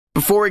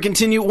Before we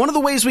continue, one of the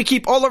ways we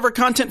keep all of our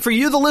content for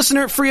you, the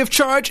listener, free of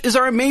charge is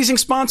our amazing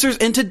sponsors,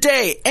 and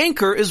today,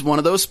 Anchor is one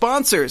of those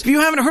sponsors. If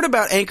you haven't heard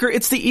about Anchor,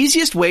 it's the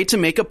easiest way to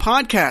make a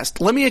podcast.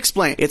 Let me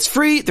explain. It's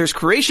free, there's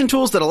creation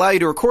tools that allow you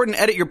to record and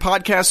edit your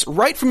podcasts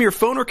right from your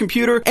phone or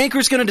computer.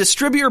 Anchor's going to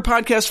distribute your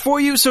podcast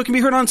for you so it can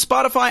be heard on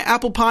Spotify,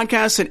 Apple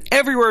Podcasts, and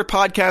everywhere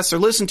podcasts are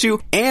listened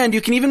to, and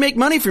you can even make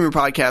money from your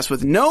podcast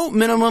with no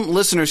minimum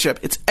listenership.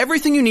 It's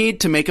everything you need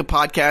to make a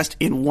podcast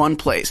in one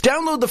place.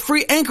 Download the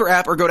free Anchor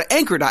app or go to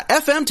anchor.fm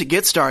to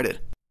get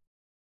started.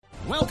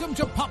 Welcome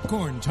to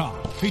Popcorn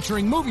Talk,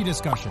 featuring movie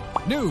discussion,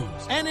 news,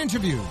 and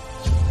interviews.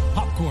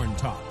 Popcorn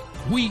Talk,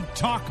 we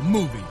talk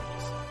movies.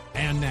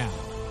 And now,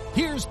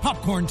 here's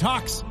Popcorn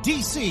Talk's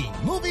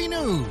DC Movie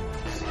News.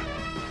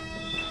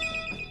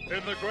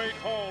 In the great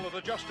hall of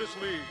the Justice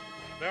League,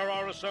 there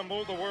are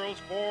assembled the world's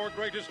 4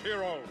 greatest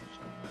heroes,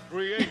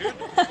 created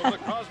from the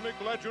cosmic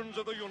legends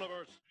of the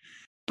universe.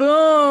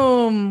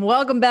 Boom!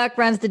 Welcome back,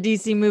 friends, to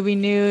DC Movie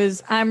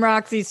News. I'm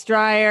Roxy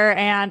Stryer,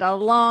 and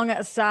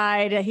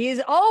alongside,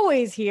 he's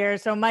always here.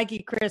 So, Mikey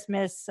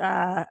Christmas,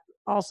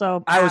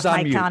 also I was on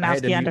Mike mute.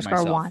 Kalinowski _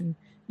 myself. 1.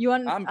 You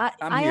I'm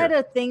I here. had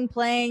a thing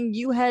playing.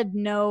 You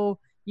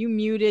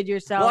muted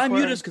yourself. Well, I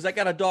muted us because I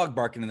got a dog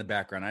barking in the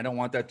background. I don't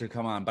want that to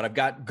come on, but I've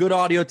got good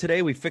audio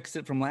today. We fixed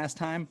it from last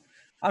time.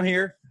 I'm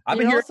here. I've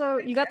been here. Also,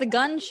 you got the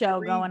gun show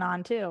going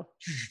on too.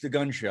 The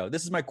gun show.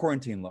 This is my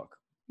quarantine look.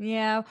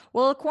 Yeah,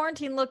 well, a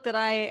quarantine look that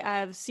I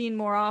have seen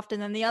more often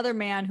than the other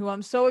man who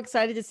I'm so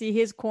excited to see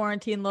his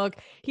quarantine look.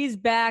 He's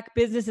back.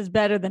 Business is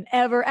better than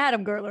ever.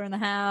 Adam Gertler in the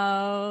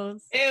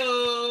house. Hey,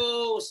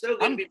 so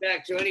good to be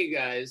back joining you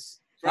guys.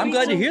 I'm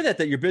glad to hear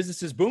that your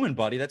business is booming,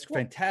 buddy. That's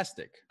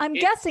fantastic. I'm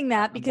guessing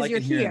that because you're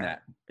hearing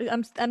here.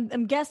 that.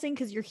 I'm guessing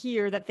because you're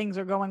here that things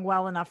are going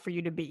well enough for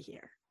you to be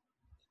here.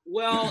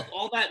 Well,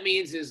 all that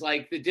means is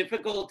like the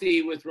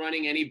difficulty with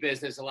running any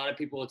business, a lot of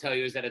people will tell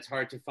you, is that it's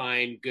hard to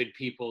find good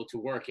people to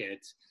work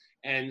it.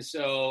 And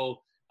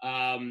so,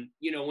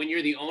 when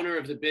you're the owner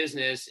of the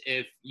business,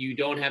 if you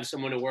don't have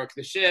someone to work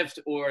the shift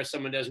or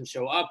someone doesn't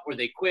show up or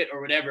they quit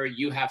or whatever,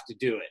 you have to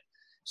do it.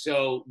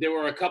 So there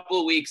were a couple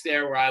of weeks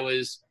there where I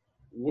was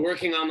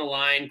working on the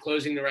line,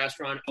 closing the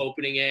restaurant,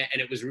 opening it,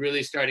 and it was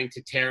really starting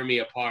to tear me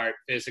apart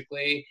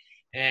physically.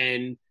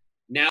 And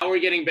now we're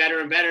getting better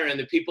and better, and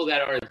the people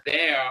that are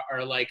there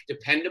are like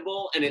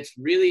dependable, and it's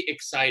really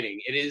exciting.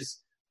 It is.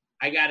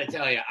 I got to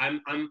tell you,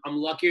 I'm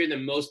luckier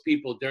than most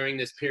people during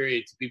this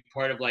period to be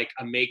part of like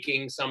a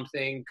making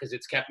something, because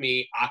it's kept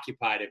me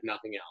occupied, if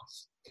nothing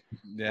else.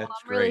 That's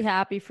I'm really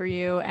happy for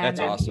you, and That's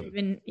I'm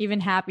awesome. even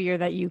happier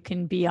that you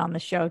can be on the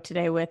show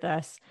today with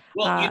us.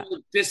 Well,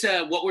 this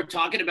what we're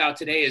talking about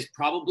today is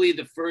probably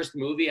the first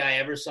movie I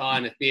ever saw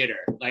in a theater,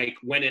 like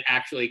when it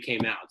actually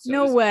came out. So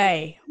no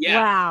way!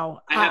 Yeah,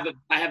 wow. I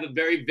have a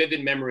very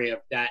vivid memory of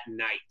that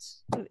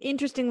night.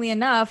 Interestingly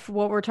enough,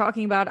 what we're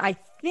talking about, I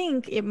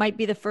think it might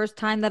be the first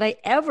time that I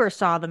ever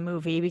saw the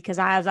movie, because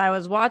as I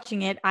was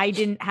watching it, I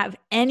didn't have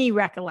any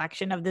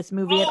recollection of this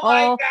movie at all.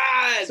 Oh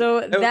my God!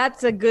 So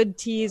that's a good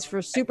tease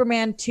for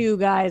Superman 2,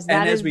 guys.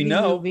 That is the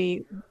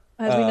movie.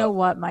 As we know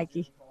what,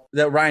 Mikey?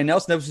 That Ryan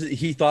Nelson,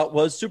 he thought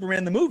was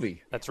Superman the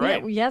movie. That's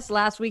right. Yeah, yes,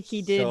 last week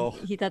he did. So,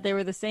 he thought they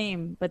were the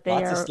same, but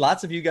they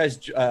lots of you guys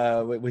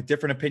with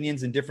different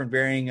opinions and different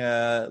varying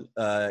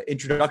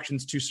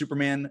introductions to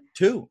Superman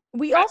 2.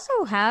 We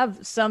also have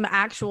some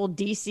actual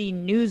DC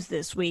news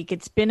this week.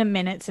 It's been a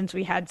minute since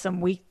we had some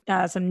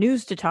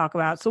news to talk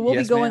about, so we'll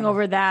be going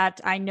over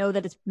that. I know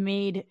that it's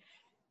made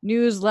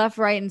news left,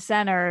 right, and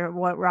center,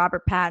 what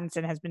Robert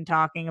Pattinson has been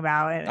talking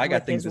about. I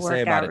got things to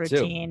say about it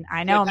too.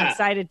 I know. I'm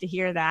excited to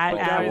hear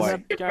that. You're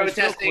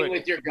protesting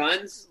with your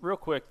guns? Real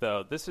quick,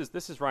 though, this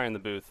is Ryan in the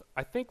booth.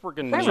 I think we're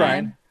going to Hi, need...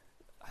 Ryan.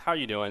 How are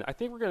you doing? I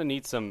think we're going to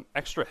need some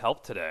extra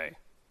help today.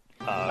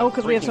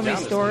 Because we have so many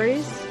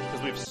stories?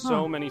 Because we have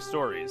so many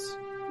stories.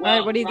 Well, all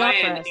right, what do you got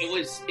Ryan, for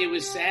us? It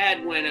was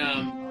sad when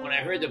I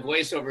heard the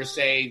voiceover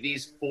say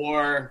these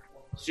 4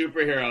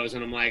 superheroes,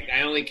 and I'm like,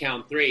 I only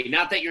count 3.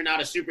 Not that you're not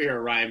a superhero,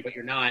 Ryan, but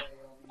you're not.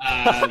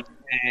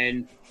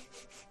 And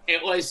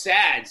it was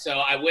sad. So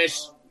I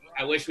wish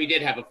we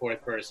did have a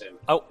 4th person.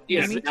 Oh,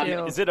 yeah, me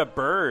too. Is it a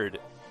bird?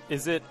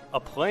 Is it a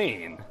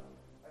plane?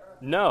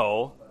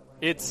 No,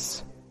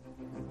 it's.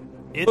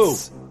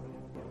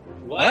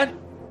 What?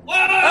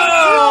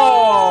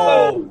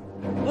 Oh!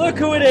 Look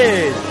who it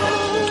is!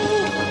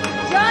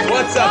 Johnny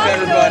What's up, Foster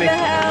everybody? in the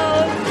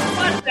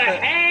house. What the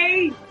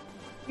hey?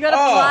 You gotta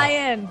fly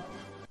in.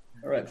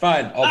 All right,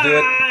 fine. I'll do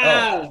it.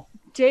 Oh,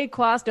 Jay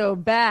Quasto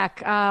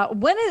back.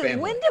 When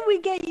Family. did we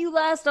get you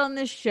last on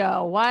this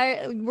show?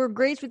 Why we're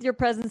graced with your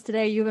presence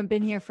today. You haven't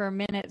been here for a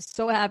minute.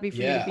 So happy for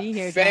you to be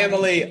here.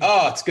 Family. Johnny.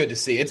 Oh, it's good to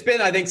see. It's been,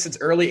 I think, since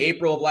early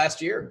April of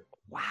last year.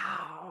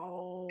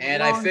 Wow.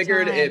 And I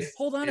figured time.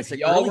 Hold on a if second.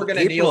 y'all were going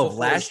to kneel of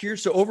last year,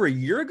 so over a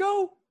year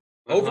ago?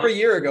 over a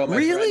year ago, my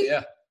Really?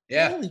 friend.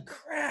 Yeah. Holy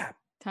crap.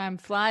 Time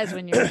flies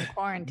when you're in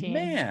quarantine.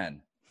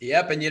 Man.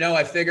 Yep. And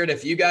I figured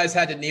if you guys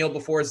had to kneel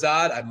before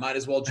Zod, I might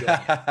as well join.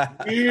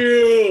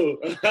 You.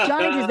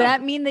 Johnny, does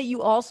that mean that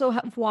you also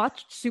have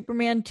watched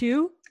Superman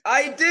 2?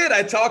 I did.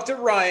 I talked to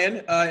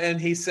Ryan, and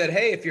he said,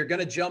 hey, if you're going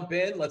to jump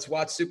in, let's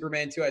watch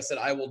Superman 2. I said,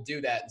 I will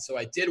do that. And so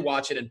I did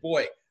watch it. And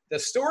boy, the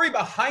story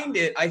behind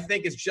it, I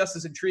think, is just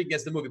as intriguing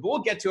as the movie. But we'll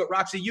get to it.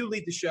 Roxy, you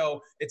lead the show.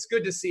 It's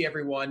good to see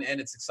everyone, and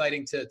it's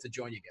exciting to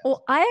join you guys.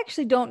 Well, I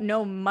actually don't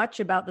know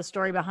much about the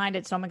story behind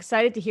it, so I'm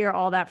excited to hear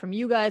all that from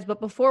you guys. But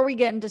before we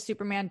get into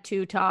Superman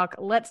 2 talk,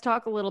 let's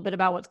talk a little bit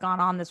about what's gone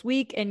on this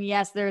week. And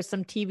yes, there's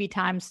some TV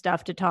time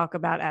stuff to talk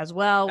about as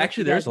well.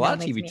 Actually, there's a lot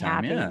of TV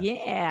time,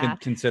 yeah.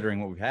 Considering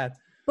what we've had.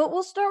 But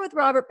we'll start with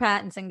Robert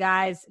Pattinson,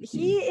 guys.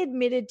 He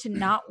admitted to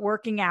not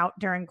working out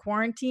during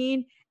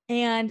quarantine.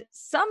 And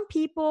some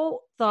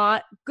people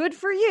thought, good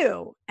for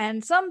you.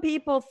 And some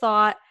people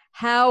thought,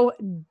 how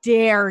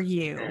dare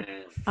you?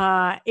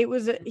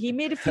 He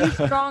made a few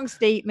strong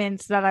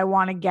statements that I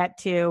want to get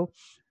to.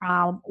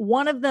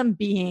 One of them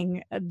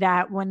being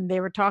that when they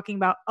were talking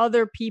about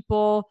other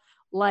people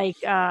like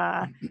Ben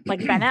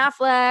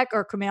Affleck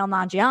or Kumail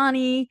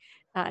Nanjiani,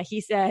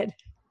 he said,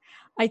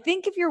 I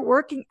think if you're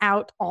working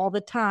out all the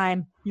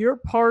time, you're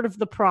part of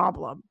the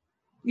problem.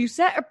 You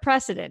set a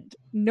precedent.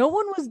 No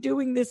one was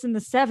doing this in the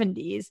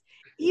 70s.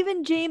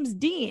 Even James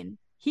Dean,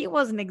 he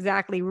wasn't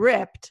exactly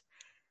ripped.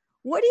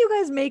 What do you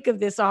guys make of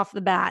this off the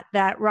bat,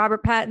 that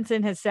Robert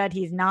Pattinson has said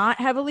he's not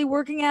heavily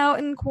working out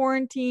in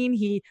quarantine?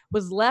 He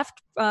was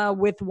left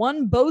with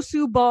one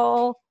Bosu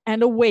ball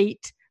and a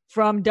weight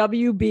from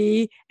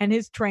WB and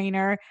his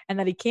trainer, and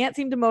that he can't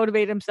seem to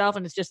motivate himself,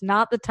 and it's just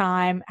not the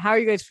time. How are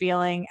you guys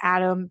feeling?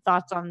 Adam,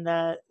 thoughts on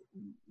the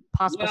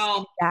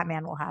possible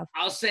Batman will have?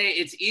 I'll say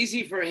it's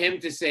easy for him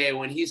to say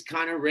when he's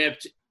kind of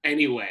ripped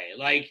anyway.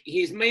 Like,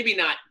 he's maybe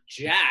not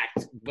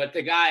jacked, but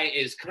the guy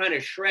is kind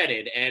of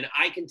shredded. And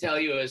I can tell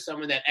you, as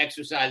someone that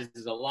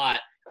exercises a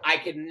lot, I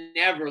can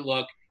never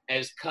look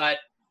as cut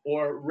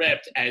or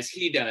ripped as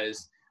he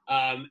does.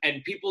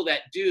 And people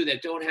that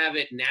don't have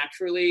it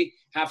naturally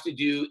have to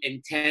do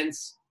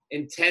intense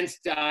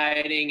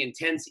dieting,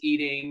 intense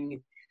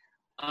eating.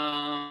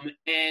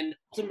 And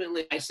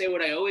ultimately, I say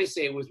what I always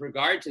say with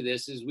regard to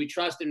this is we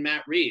trust in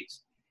Matt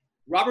Reeves.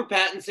 Robert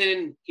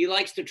Pattinson, he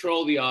likes to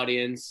troll the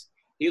audience.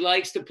 He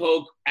likes to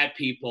poke at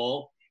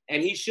people,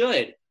 and he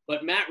should.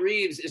 But Matt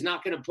Reeves is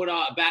not going to put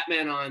a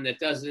Batman on that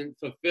doesn't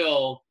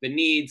fulfill the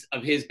needs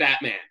of his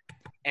Batman.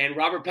 And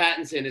Robert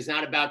Pattinson is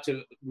not about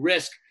to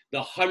risk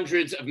the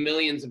hundreds of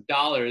millions of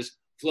dollars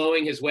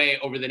flowing his way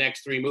over the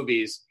next 3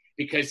 movies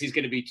because he's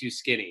going to be too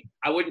skinny.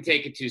 I wouldn't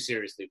take it too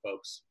seriously,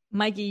 folks.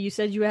 Mikey, you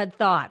said you had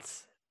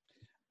thoughts.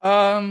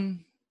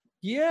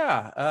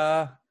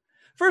 Yeah.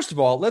 First of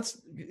all, let's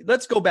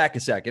go back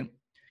a second,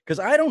 because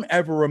I don't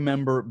ever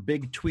remember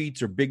big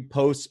tweets or big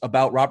posts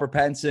about Robert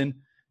Pattinson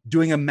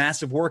doing a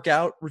massive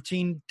workout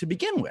routine to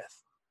begin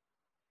with.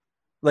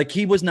 Like,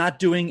 he was not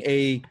doing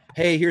hey,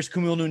 here's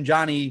Kumail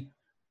Nanjiani,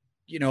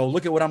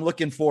 look at what I'm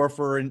looking for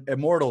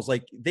Immortals.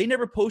 Like, they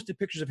never posted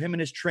pictures of him and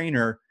his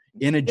trainer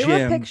in a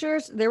gym.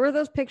 There were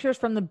those pictures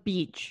from the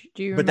beach.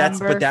 Do you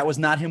remember? But that was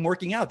not him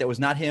working out. That was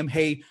not him,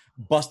 hey,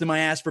 busting my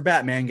ass for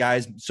Batman,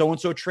 guys.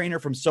 So-and-so trainer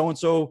from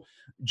so-and-so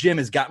gym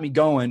has got me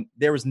going.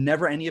 There was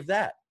never any of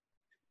that.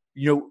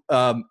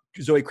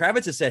 Zoe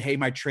Kravitz has said, hey,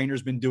 my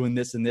trainer's been doing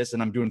this and this,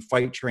 and I'm doing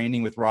fight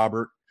training with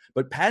Robert.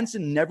 But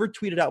Pattinson never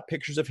tweeted out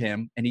pictures of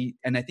him.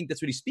 And I think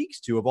that's what he speaks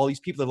to, of all these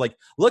people that are like,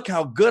 look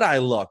how good I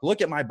look.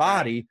 Look at my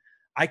body.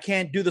 I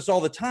can't do this all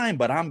the time,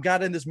 but I'm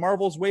got in this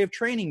marvelous way of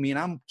training me, and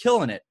I'm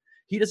killing it.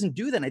 He doesn't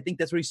do that. And I think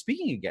that's what he's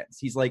speaking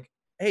against. He's like,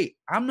 hey,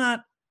 I'm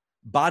not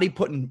body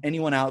putting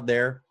anyone out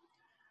there.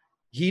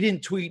 He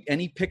didn't tweet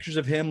any pictures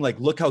of him like,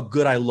 look how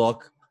good I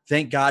look.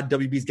 Thank God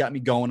WB's got me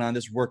going on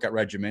this workout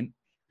regimen.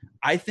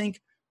 I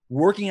think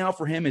working out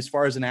for him as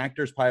far as an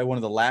actor is probably one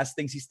of the last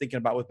things he's thinking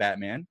about with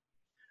Batman.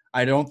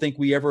 I don't think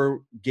we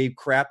ever gave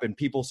crap, and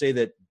people say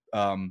that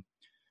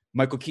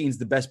Michael Keaton's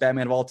the best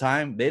Batman of all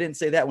time. They didn't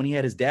say that when he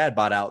had his dad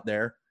bought out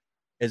there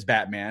as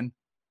Batman.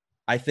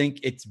 I think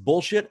it's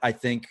bullshit. I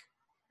think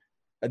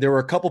there were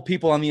a couple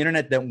people on the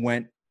internet that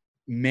went,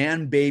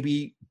 man,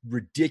 baby,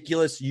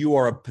 ridiculous. You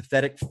are a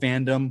pathetic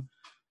fandom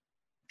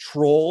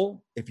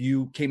troll. If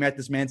you came at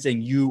this man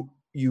saying you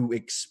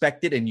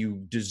expect it and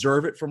you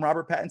deserve it from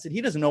Robert Pattinson,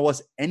 he doesn't know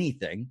us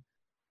anything.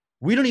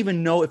 We don't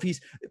even know if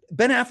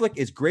Ben Affleck,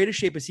 as great a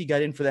shape as he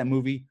got in for that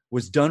movie,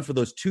 was done for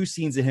those 2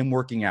 scenes of him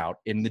working out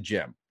in the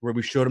gym where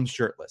we showed him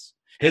shirtless.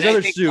 His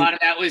other suit, a lot of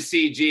that was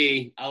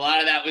CG. A lot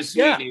of that was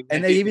sweetening. Yeah,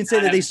 and they even say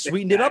that they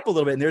sweetened it up a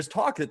little bit. And there's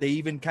talk that they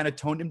even kind of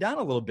toned him down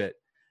a little bit.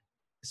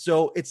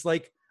 So it's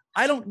like,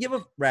 I don't give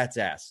a rat's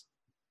ass.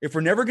 If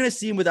we're never going to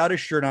see him without his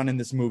shirt on in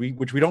this movie,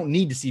 which we don't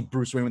need to see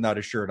Bruce Wayne without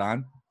his shirt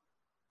on,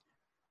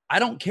 I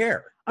don't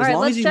care. All right,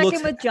 let's check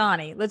in with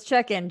Johnny. Let's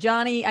check in.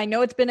 Johnny, I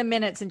know it's been a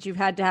minute since you've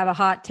had to have a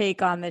hot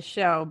take on this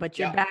show, but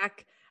you're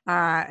back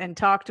and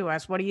talk to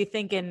us. What are you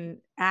thinking?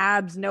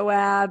 Abs, no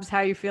abs? How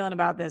are you feeling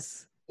about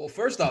this? Well,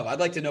 first off,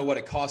 I'd like to know what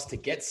it costs to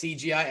get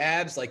CGI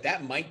abs. Like,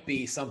 that might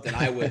be something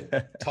I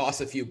would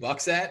toss a few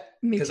bucks at,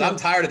 because I'm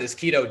tired of this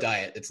keto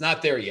diet. It's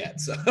not there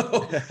yet. So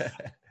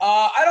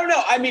I don't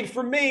know. I mean,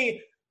 for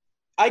me,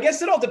 I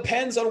guess it all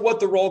depends on what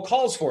the role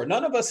calls for.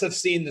 None of us have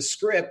seen the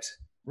script.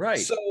 Right.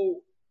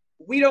 So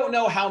we don't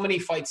know how many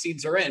fight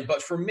scenes are in.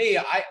 But for me,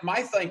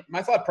 my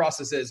thought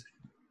process is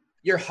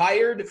you're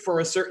hired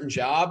for a certain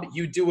job.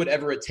 You do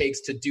whatever it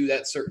takes to do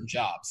that certain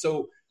job.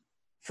 So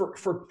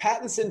for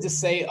Pattinson to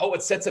say, oh,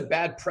 it sets a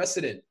bad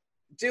precedent.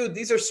 Dude,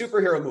 these are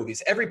superhero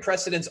movies. Every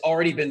precedent's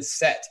already been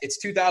set. It's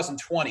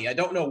 2020. I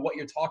don't know what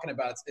you're talking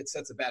about. It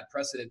sets a bad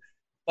precedent.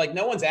 Like,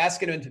 no one's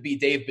asking him to be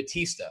Dave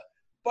Bautista.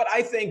 But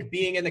I think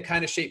being in the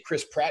kind of shape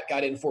Chris Pratt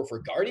got in for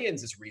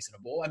Guardians is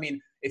reasonable. I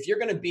mean, if you're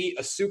going to be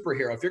a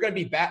superhero, if you're going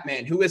to be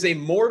Batman, who is a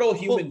mortal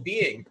human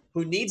being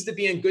who needs to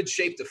be in good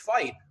shape to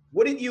fight,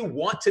 wouldn't you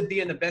want to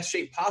be in the best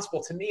shape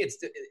possible? To me,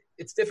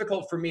 it's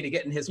difficult for me to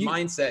get in his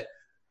mindset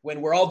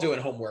when we're all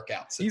doing home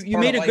workouts. You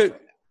made a good,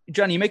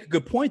 Johnny, you make a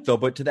good point though.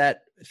 But to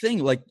that thing,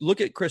 like, look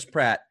at Chris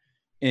Pratt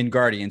in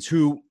Guardians,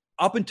 who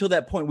up until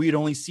that point we had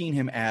only seen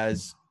him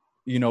as,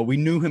 we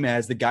knew him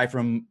as the guy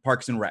from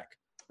Parks and Rec.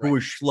 Who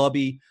was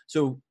schlubby.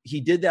 So he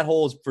did that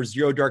whole for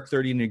Zero Dark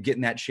 30 and to get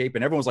in that shape.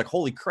 And everyone was like,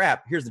 holy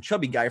crap, here's the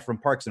chubby guy from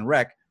Parks and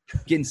Rec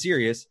getting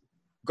serious.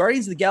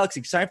 Guardians of the Galaxy,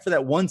 except for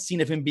that one scene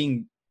of him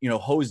being,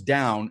 hosed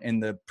down in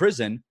the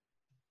prison,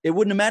 it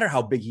wouldn't have mattered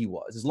how big he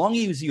was. As long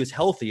as he was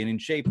healthy and in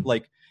shape.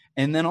 Like,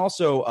 and then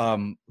also,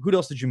 who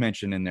else did you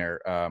mention in there?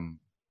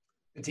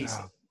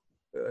 Batista.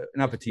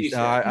 Not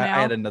Batista. I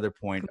had another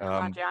point.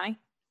 Johnny?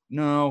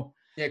 No.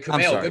 Yeah,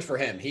 Kumail, good for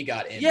him. He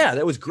got in. Yeah,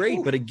 that was great.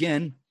 Ooh. But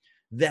again,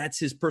 that's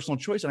his personal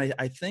choice. And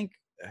I think,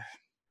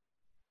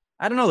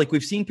 I don't know, like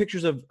we've seen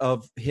pictures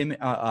of him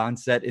on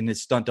set in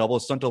his stunt double.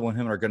 His stunt double and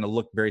him are going to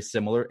look very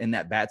similar in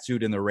that bat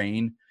suit in the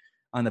rain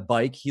on the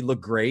bike. He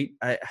looked great.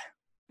 I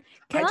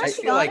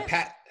feel like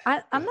Pat.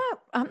 I'm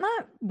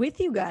not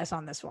with you guys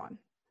on this one.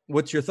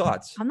 What's your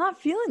thoughts? I'm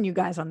not feeling you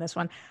guys on this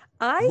one.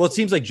 Well, it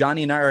seems like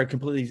Johnny and I are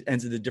completely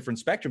ends of the different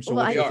spectrum. So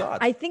what's your thoughts?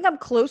 I think I'm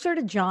closer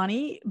to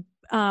Johnny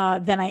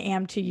than I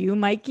am to you,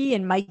 Mikey.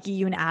 And Mikey,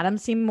 you and Adam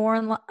seem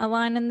more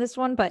aligned in this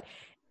one. But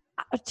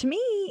to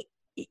me,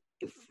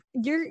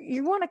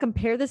 you want to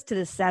compare this to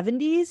the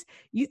 70s?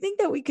 You think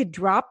that we could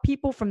drop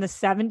people from the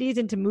 70s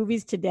into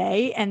movies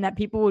today and that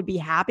people would be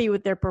happy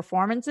with their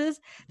performances?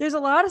 There's a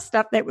lot of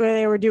stuff that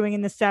they were doing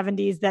in the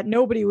 70s that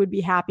nobody would be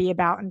happy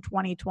about in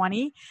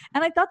 2020.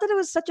 And I thought that it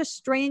was such a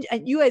strange,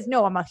 and you guys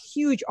know I'm a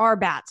huge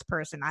R-Bats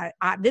person.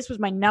 This was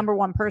my number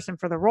one person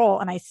for the role,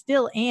 and I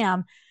still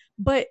am.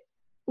 But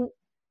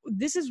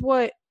this is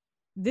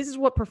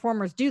what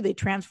performers do. They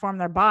transform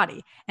their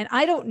body. And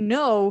I don't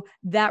know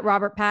that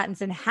Robert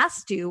Pattinson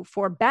has to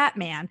for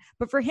Batman,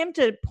 but for him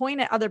to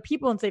point at other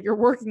people and say, if you're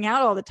working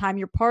out all the time,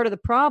 you're part of the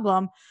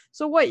problem.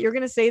 So what, you're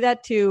going to say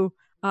that to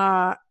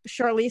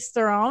Charlize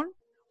Theron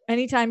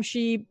anytime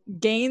she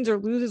gains or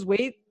loses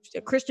weight?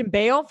 Christian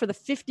Bale, for the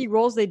 50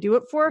 roles they do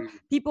it for,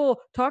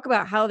 people talk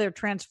about how they're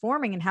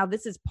transforming and how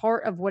this is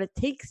part of what it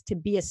takes to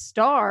be a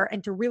star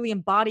and to really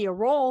embody a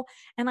role.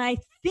 And I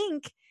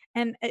think,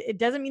 and it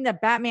doesn't mean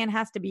that Batman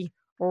has to be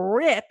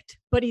ripped,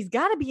 but he's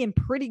got to be in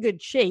pretty good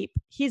shape.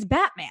 He's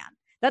Batman.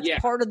 That's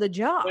part of the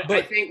job. But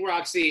I think,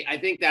 Roxy,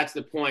 that's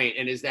the point.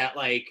 And is that,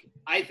 like,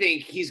 I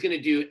think he's going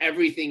to do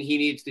everything he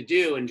needs to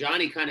do. And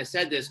Johnny kind of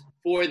said this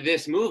for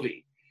this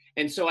movie.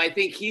 And so I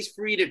think he's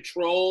free to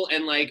troll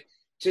and like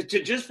to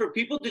just for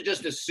people to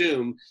just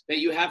assume that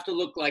you have to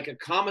look like a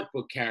comic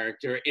book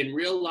character in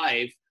real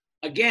life,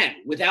 again,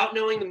 without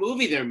knowing the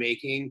movie they're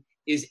making,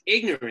 is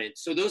ignorant.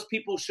 So those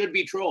people should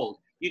be trolled.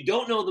 You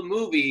don't know the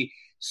movie.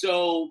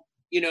 So,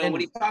 when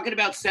he's talking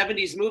about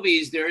 70s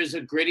movies, there is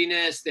a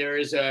grittiness, there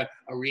is a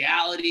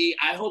reality.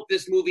 I hope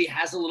this movie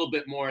has a little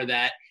bit more of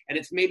that. And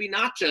it's maybe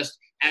not just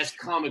as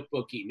comic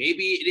booky.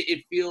 Maybe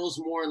it feels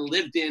more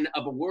lived in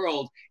of a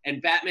world.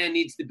 And Batman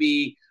needs to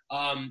be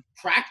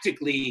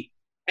practically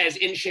as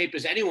in shape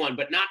as anyone,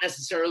 but not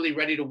necessarily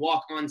ready to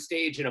walk on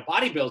stage in a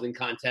bodybuilding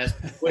contest,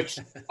 which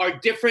are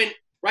different,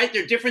 right?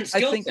 They're different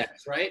skill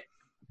sets, right?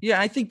 Yeah,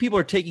 I think people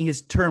are taking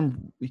his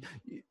term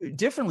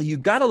differently. You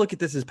got to look at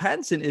this as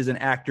Pattinson is an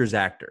actor's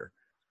actor.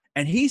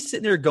 And he's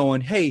sitting there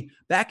going, hey,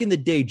 back in the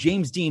day,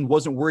 James Dean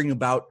wasn't worrying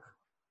about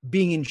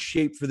being in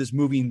shape for this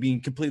movie and being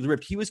completely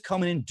ripped. He was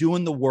coming in,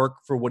 doing the work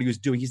for what he was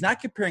doing. He's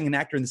not comparing an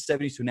actor in the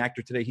 70s to an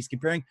actor today. He's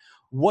comparing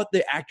what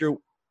the actor,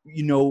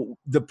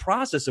 the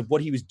process of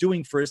what he was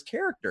doing for his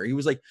character. He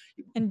was like,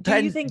 and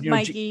do you think,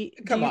 Mikey,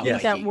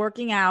 that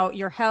working out,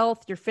 your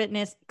health, your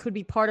fitness could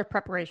be part of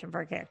preparation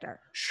for a character?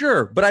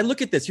 Sure. But I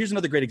look at this. Here's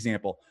another great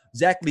example.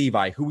 Zach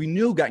Levi, who we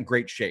knew got in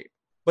great shape.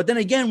 But then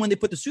again, when they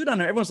put the suit on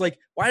him, everyone's like,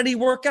 why did he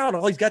work out?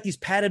 All he's got these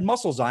padded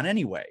muscles on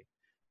anyway.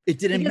 It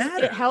didn't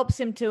matter. It helps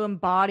him to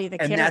embody the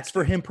character. And that's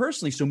for him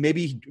personally. So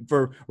maybe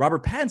for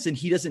Robert Pattinson,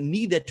 he doesn't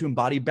need that to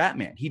embody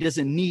Batman. He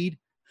doesn't need,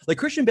 like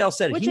Christian Bale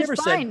said, which is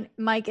fine,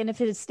 Mike. And if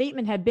his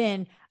statement had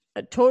been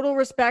a total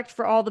respect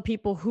for all the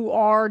people who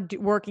are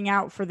working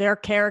out for their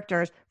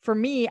characters, for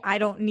me, I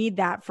don't need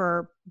that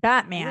for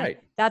Batman. Right.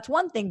 That's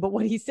one thing. But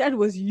what he said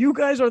was, you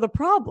guys are the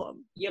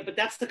problem. Yeah, but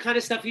that's the kind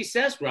of stuff he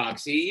says,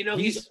 Roxy.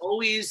 He's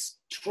always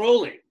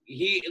trolling.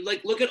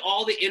 Look at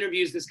all the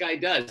interviews this guy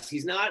does.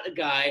 He's not a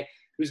guy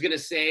who's going to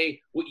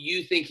say what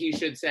you think he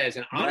should say.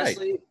 And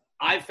honestly,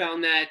 I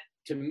found that,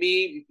 to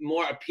me,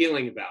 more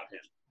appealing about him.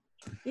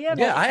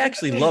 Yeah, I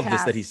actually love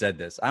this that he said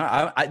this.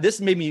 This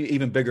made me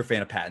even bigger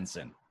fan of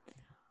Pattinson.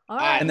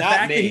 And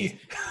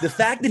the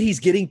fact that he's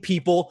getting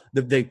people,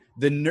 the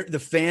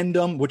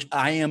fandom, which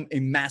I am a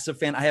massive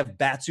fan. I have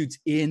Batsuits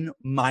in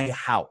my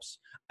house.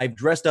 I've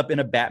dressed up in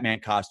a Batman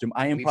costume.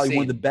 I am probably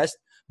one of the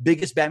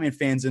biggest Batman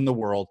fans in the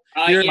world.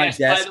 By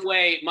the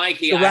way,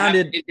 Mikey, I have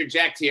to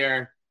interject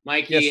here.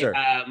 Mikey,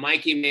 yes,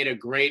 Mikey made a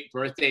great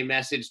birthday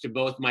message to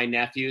both my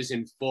nephews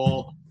in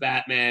full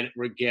Batman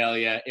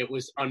regalia. It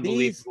was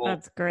unbelievable.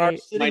 That's great.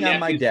 Sitting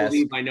on my desk.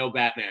 Believe I know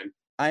Batman.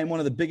 I am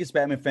one of the biggest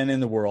Batman fans in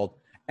the world.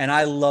 And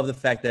I love the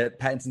fact that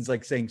Pattinson's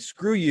like saying,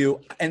 screw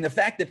you. And the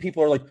fact that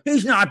people are like,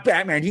 he's not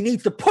Batman. He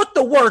needs to put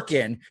the work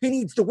in. He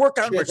needs to work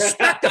out and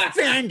respect the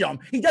fandom.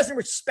 He doesn't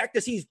respect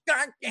us. He's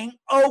goddamn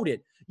owed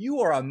it. You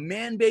are a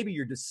man, baby.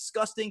 You're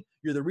disgusting.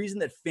 You're the reason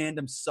that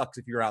fandom sucks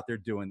if you're out there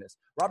doing this.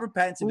 Robert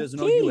Pattinson doesn't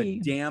owe you a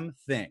damn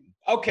thing.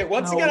 Okay,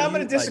 once again, I'm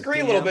going to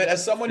disagree a little bit.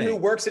 As someone who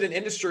works in an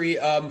industry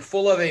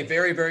full of a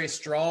very, very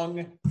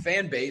strong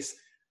fan base,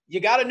 you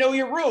got to know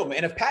your room.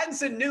 And if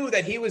Pattinson knew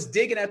that he was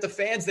digging at the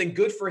fans, then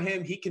good for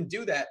him. He can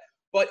do that.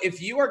 But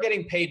if you are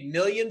getting paid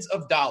millions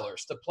of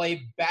dollars to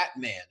play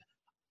Batman,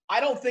 I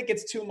don't think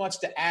it's too much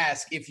to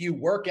ask if you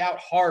work out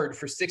hard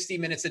for 60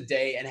 minutes a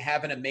day and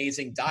have an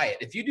amazing diet.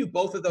 If you do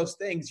both of those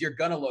things, you're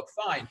going to look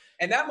fine.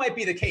 And that might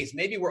be the case.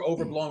 Maybe we're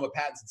overblowing what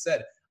Pattinson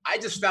said. I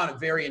just found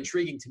it very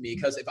intriguing to me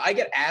because if I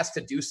get asked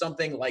to do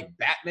something like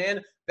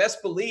Batman,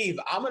 best believe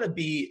I'm going to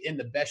be in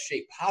the best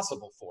shape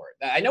possible for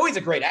it. I know he's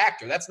a great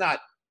actor.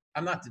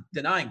 I'm not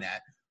denying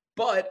that.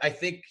 But I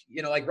think,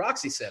 like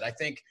Roxy said, I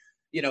think,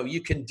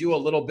 you can do a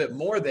little bit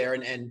more there.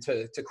 And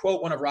to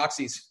quote one of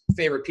Roxy's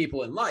favorite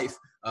people in life,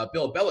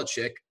 Bill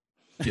Belichick,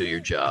 do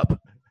your job.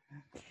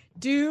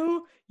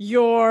 Do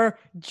your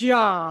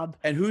job.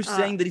 And who's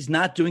saying that he's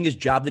not doing his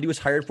job that he was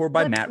hired for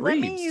by Matt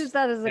Reeves? Let me use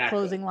that as a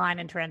closing line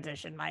and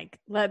transition, Mike.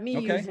 Let me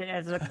use it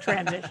as a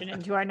transition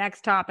into our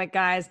next topic,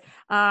 guys,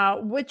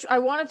 which I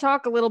want to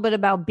talk a little bit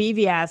about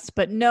BVS.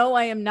 But no,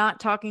 I am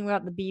not talking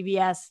about the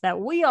BVS that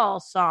we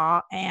all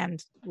saw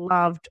and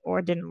loved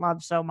or didn't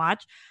love so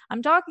much.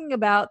 I'm talking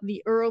about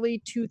the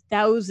early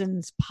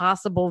 2000s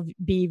possible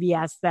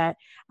BVS that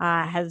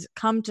has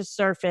come to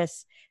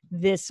surface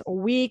this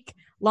week.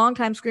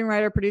 Longtime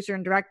screenwriter, producer,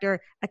 and director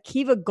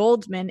Akiva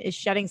Goldsman is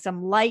shedding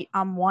some light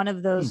on one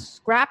of those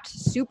scrapped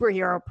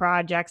superhero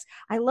projects.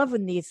 I love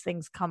when these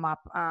things come up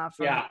from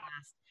the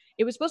past.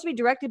 It was supposed to be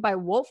directed by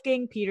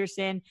Wolfgang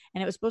Peterson,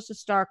 and it was supposed to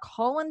star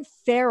Colin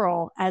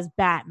Farrell as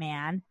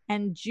Batman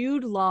and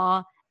Jude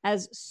Law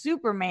as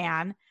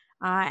Superman.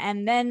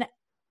 And then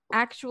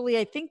actually,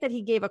 I think that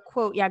he gave a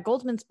quote. Yeah,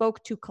 Goldsman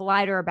spoke to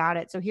Collider about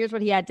it. So here's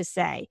what he had to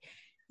say.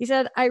 He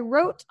said, I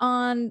wrote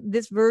on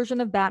this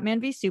version of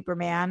Batman v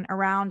Superman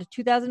around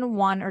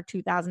 2001 or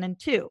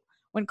 2002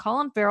 when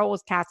Colin Farrell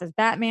was cast as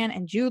Batman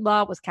and Jude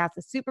Law was cast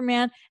as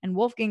Superman and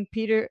Wolfgang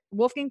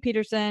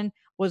Peterson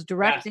was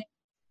directing.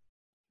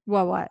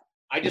 Yeah. What?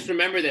 I just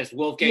remember this.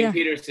 Wolfgang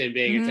Peterson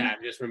being attacked.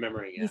 I'm just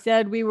remembering it. He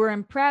said, we were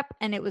in prep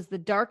and it was the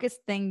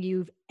darkest thing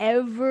you've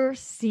ever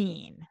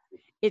seen.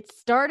 It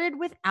started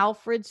with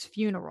Alfred's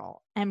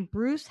funeral and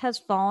Bruce has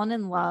fallen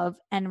in love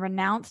and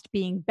renounced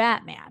being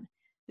Batman.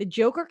 The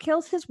Joker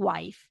kills his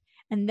wife,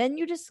 and then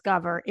you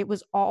discover it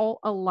was all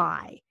a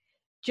lie.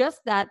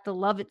 Just that the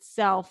love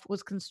itself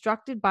was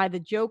constructed by the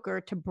Joker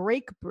to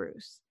break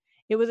Bruce.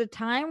 It was a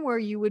time where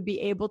you would be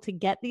able to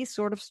get these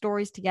sort of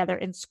stories together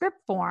in script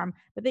form,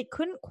 but they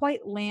couldn't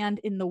quite land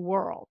in the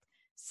world.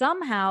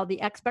 Somehow,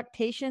 the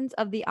expectations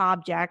of the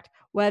object,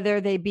 whether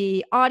they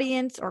be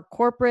audience or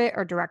corporate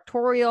or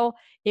directorial,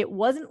 it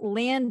wasn't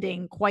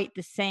landing quite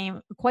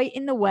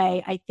in the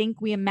way I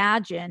think we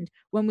imagined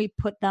when we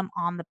put them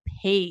on the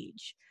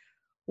page.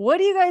 What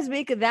do you guys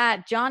make of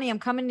that? Johnny, I'm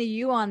coming to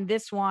you on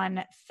this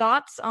one.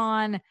 Thoughts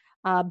on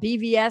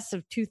BVS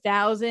of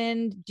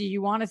 2000? Do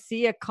you want to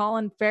see a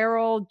Colin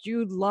Farrell,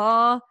 Jude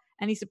Law?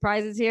 Any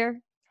surprises here?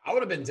 I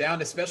would have been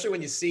down, especially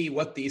when you see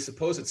what the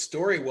supposed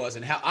story was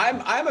and how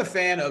I'm a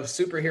fan of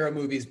superhero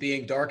movies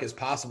being dark as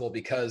possible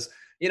because,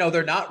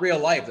 they're not real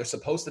life. They're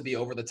supposed to be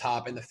over the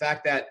top. And the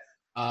fact that,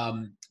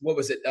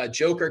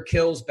 Joker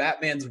kills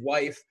Batman's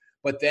wife,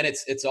 but then it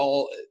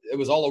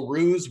was all a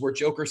ruse where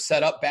Joker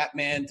set up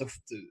Batman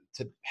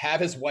to have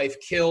his wife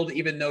killed,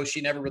 even though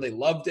she never really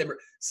loved him or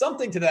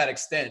something to that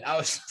extent. I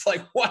was just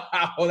like,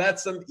 wow,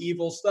 that's some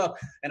evil stuff.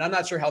 And I'm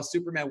not sure how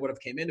Superman would have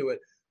came into it,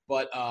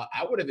 but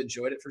I would have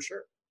enjoyed it for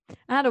sure.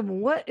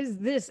 Adam, what is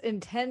this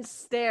intense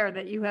stare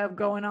that you have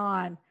going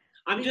on?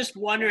 I'm just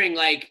wondering,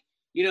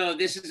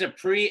 this is a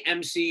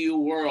pre-MCU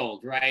world,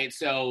 right?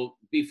 So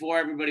before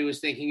everybody was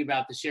thinking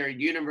about the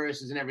shared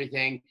universes and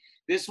everything,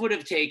 this would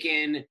have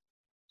taken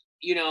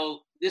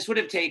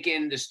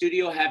the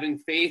studio having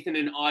faith in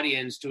an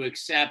audience to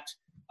accept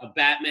a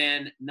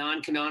Batman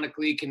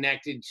non-canonically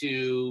connected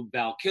to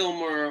Val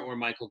Kilmer or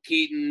Michael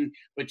Keaton,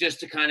 but just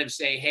to kind of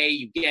say, hey,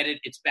 you get it,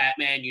 it's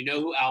Batman, you know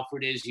who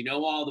Alfred is, you know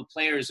who all the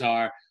players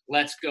are,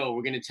 let's go,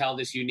 we're going to tell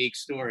this unique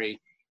story.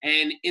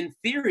 And in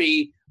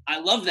theory, I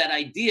love that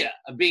idea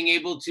of being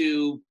able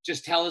to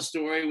just tell a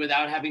story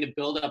without having to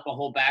build up a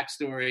whole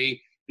backstory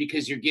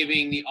because you're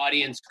giving the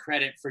audience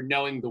credit for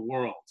knowing the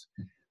world.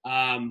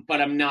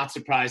 But I'm not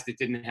surprised it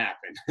didn't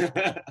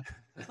happen.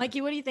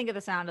 Mikey, what do you think of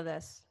the sound of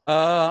this?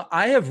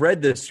 I have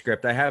read this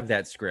script. I have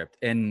that script.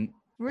 And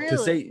really?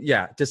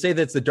 to say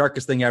that it's the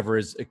darkest thing ever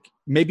is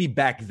maybe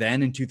back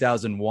then in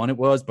 2001 it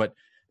was, but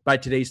by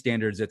today's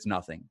standards, it's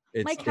nothing.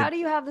 Mike, how do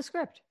you have the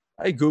script?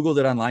 I Googled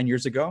it online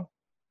years ago.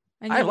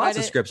 I have lots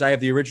of scripts. I have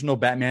the original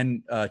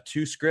Batman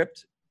 2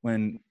 script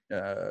when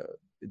that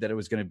it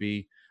was going to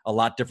be a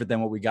lot different than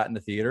what we got in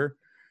the theater.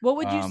 What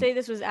would you say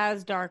this was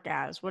as dark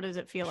as? What does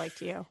it feel like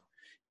to you?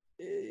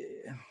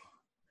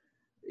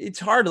 It's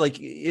hard. Like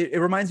it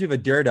reminds me of a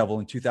Daredevil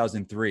in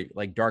 2003,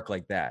 like dark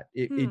like that.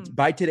 It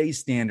by today's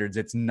standards,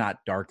 it's not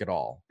dark at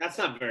all. That's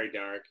not very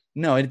dark.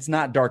 No, it's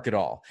not dark at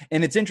all.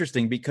 And it's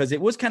interesting because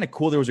it was kind of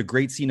cool. There was a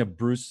great scene of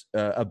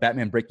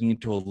Batman breaking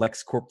into a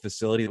LexCorp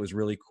facility that was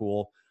really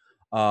cool.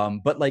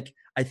 But like,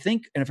 I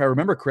think, and if I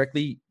remember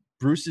correctly,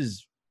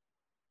 his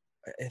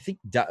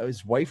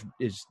wife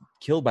is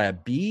killed by a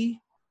bee,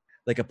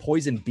 like a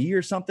poison bee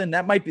or something.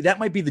 That might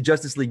be the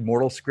Justice League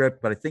Mortal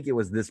script, but I think it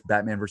was this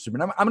Batman versus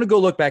Superman. I'm going to go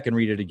look back and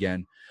read it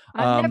again.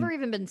 I've never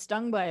even been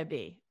stung by a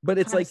bee. But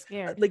it's like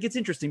scared. Like it's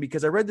interesting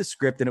because I read the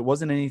script and it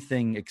wasn't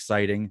anything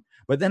exciting,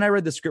 but then I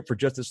read the script for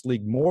Justice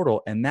League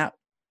Mortal and that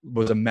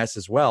was a mess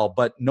as well.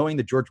 But knowing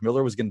that George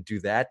Miller was going to do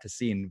that, to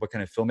see what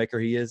kind of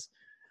filmmaker he is,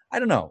 I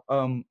don't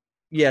know.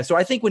 Yeah, so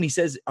I think when he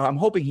says, I'm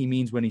hoping he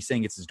means when he's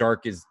saying it's as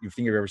dark as you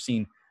think I've ever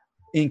seen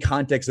in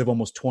context of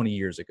almost 20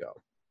 years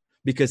ago.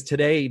 Because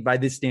today, by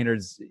this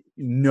standards,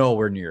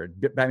 nowhere near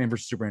it. Batman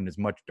versus Superman is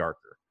much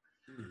darker.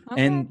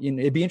 Okay. And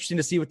it'd be interesting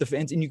to see what the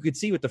fans, and you could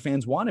see what the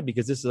fans wanted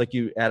because this is like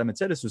Adam had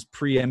said, this was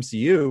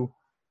pre-MCU.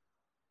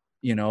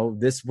 You know,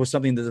 this was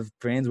something that the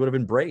fans would have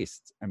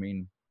embraced. I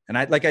mean,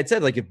 and like I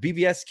said, like if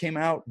BVS came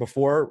out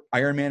before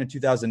Iron Man in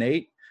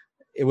 2008,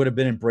 it would have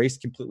been embraced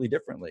completely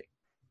differently.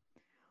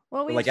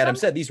 Well, like Adam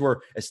said, these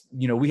were,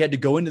 we had to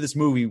go into this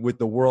movie with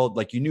the world,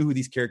 like you knew who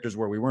these characters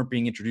were. We weren't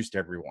being introduced to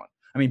everyone.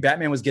 I mean,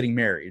 Batman was getting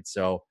married,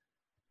 so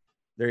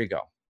there you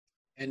go.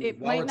 And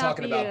while we're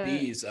talking about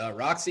bees,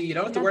 Roxy, you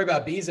don't have to worry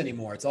about bees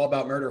anymore. It's all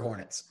about murder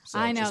hornets. So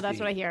I know, that's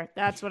what I hear.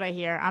 That's what I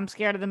hear. I'm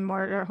scared of the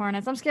murder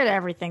hornets. I'm scared of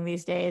everything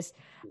these days,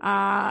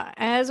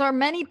 as are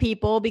many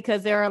people,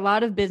 because there are a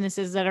lot of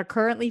businesses that are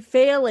currently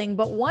failing.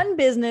 But one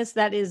business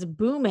that is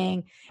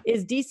booming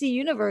is DC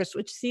Universe,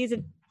 which sees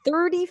a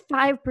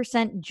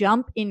 35%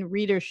 jump in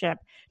readership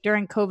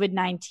during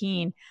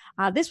COVID-19.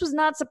 This was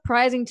not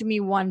surprising to me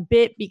one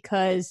bit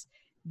because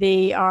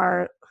they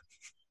are,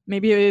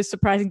 maybe it is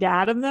surprising to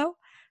Adam though.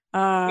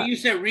 You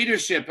said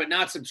readership, but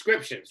not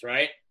subscriptions,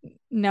 right?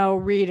 No,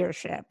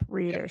 readership.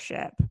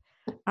 But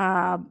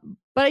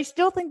I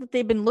still think that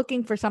they've been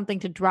looking for something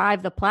to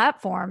drive the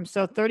platform.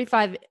 So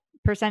 35%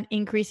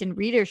 increase in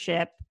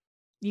readership,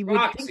 you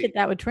would think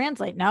that would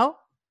translate, no?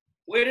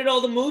 Where did all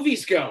the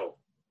movies go?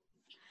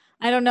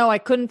 I don't know. I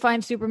couldn't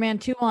find Superman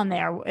 2 on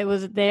there.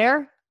 Was it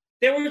there?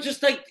 There were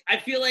just I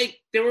feel like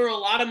there were a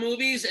lot of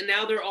movies and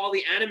now they're all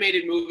the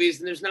animated movies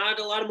and there's not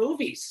a lot of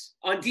movies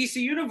on DC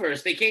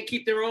Universe. They can't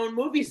keep their own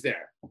movies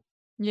there.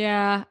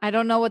 Yeah, I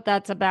don't know what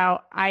that's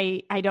about.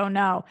 I don't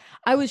know.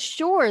 I was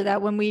sure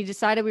that when we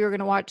decided we were going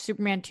to watch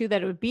Superman 2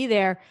 that it would be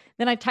there.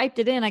 Then I typed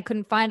it in. I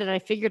couldn't find it. I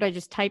figured I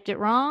just typed it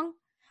wrong.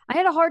 I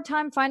had a hard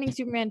time finding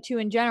Superman 2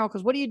 in general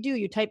because what do?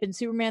 You type in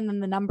Superman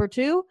then the number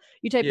 2?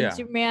 You type in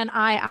Superman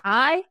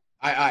I.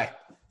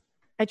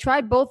 I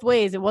tried both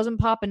ways. It wasn't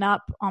popping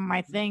up on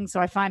my thing, so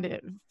I finally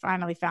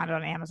found it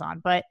on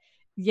Amazon. But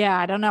yeah,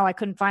 I don't know. I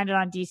couldn't find it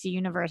on DC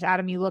Universe.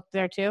 Adam, you looked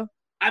there too?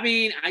 I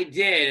mean, I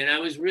did, and I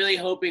was really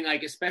hoping,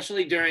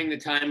 especially during the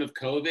time of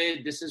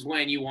COVID, this is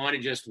when you want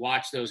to just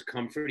watch those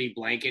comforty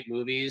blanket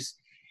movies.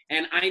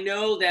 And I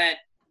know that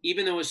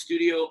even though a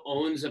studio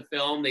owns a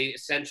film, they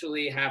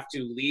essentially have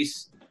to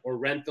lease or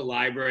rent the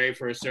library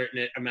for a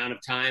certain amount of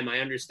time. I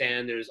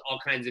understand there's all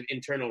kinds of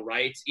internal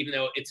rights, even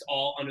though it's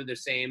all under the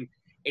same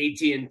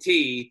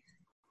AT&T,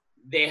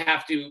 they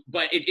have to,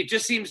 but it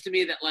just seems to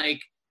me that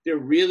they're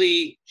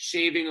really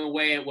shaving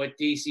away at what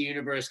DC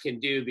Universe can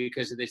do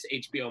because of this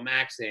HBO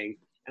Max thing.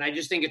 And I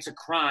just think it's a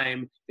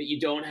crime that you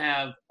don't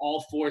have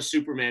all 4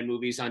 Superman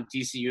movies on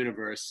DC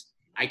Universe.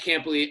 I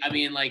can't believe,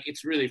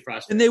 it's really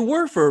frustrating. And they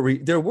were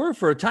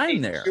for a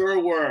time there. Sure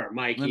were,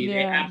 Mikey. Yeah.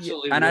 They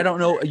absolutely and were. I don't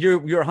know, you're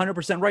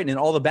 100% right. And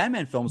all the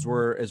Batman films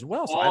were as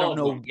well. So I don't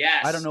know.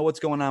 Yes. I don't know what's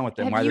going on with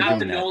them. Not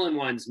the Nolan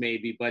ones,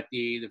 maybe, but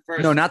the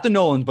first. No, not the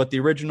Nolan, but the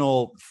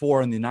original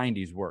 4 in the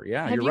 90s were.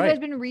 Yeah, you're right. Have you guys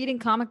been reading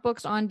comic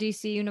books on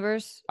DC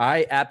Universe?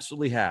 I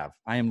absolutely have.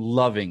 I am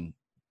loving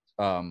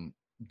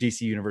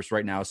DC Universe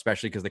right now,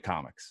 especially because of the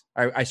comics.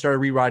 I started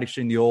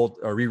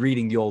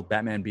rereading the old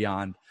Batman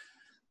Beyond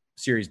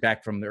series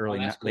back from the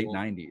late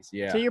 90s.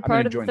 Yeah. So you're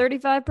part of the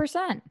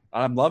 35%.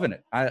 I'm loving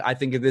it. I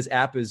think of this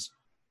app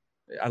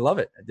I love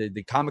it.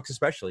 The comics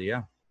especially.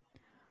 Yeah.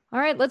 All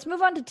right, let's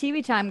move on to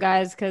TV time,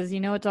 guys, because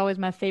it's always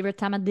my favorite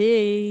time of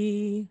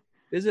day.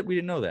 Is it? We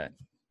didn't know that.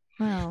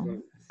 Well,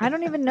 I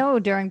don't even know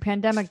during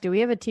pandemic, do we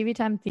have a TV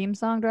Time theme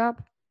song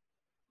drop?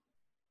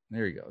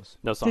 There he goes.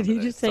 No song. Did he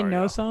today. just say Sorry,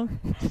 no Al.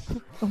 song?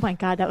 Oh my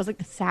God, that was like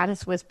the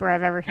saddest whisper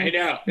I've ever heard. I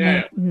know.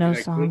 Yeah. No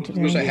Like, song wish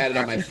today. Wish I had it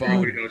on my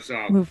phone. No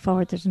song. Move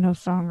forward. There's no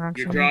song,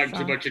 Roxy. You're no drawing too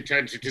song. much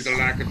attention to the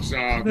lack of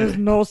song. There's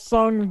no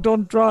song.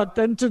 Don't draw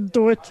attention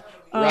to it.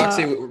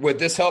 Roxy, would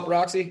this help,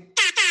 Roxy?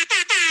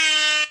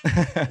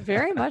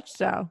 Very much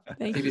so.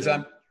 Thank you. TV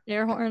Time?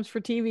 Air horns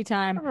for TV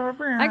Time.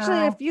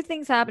 Actually, a few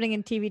things happening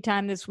in TV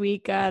Time this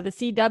week. The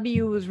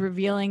CW was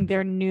revealing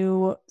their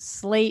new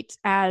slate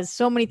as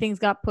so many things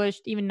got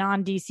pushed, even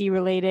non-DC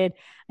related.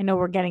 I know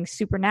we're getting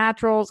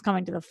Supernaturals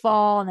coming to the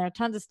fall, and there are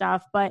tons of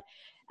stuff. But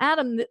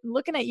Adam,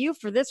 looking at you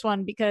for this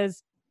one,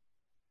 because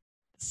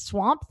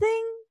Swamp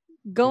Thing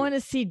going to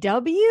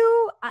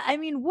CW? I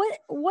mean,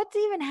 what's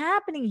even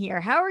happening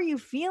here? How are you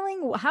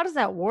feeling? How does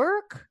that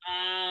work?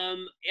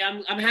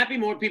 I'm happy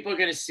more people are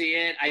going to see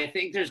it. I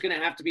think there's going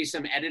to have to be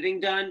some editing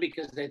done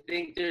because I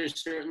think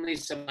there's certainly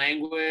some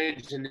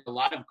language and a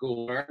lot of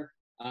gore.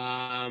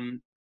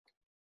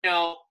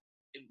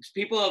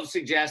 People have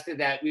suggested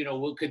that,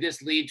 could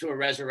this lead to a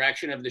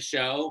resurrection of the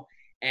show?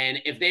 And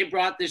if they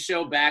brought the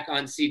show back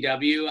on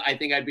CW, I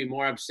think I'd be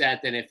more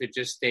upset than if it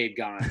just stayed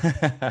gone.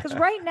 Because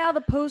right now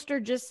the poster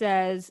just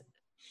says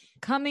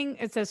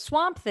it says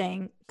Swamp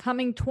Thing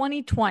coming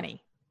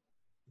 2020,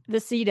 the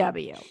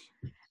CW.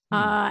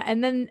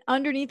 And then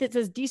underneath it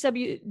says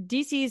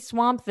DC's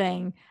Swamp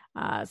Thing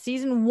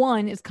season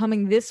 1 is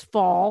coming this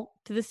fall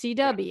to the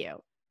CW.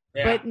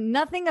 Yeah. But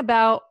nothing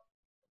about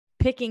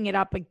picking it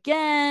up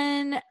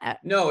again.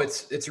 No,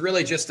 it's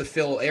really just to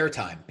fill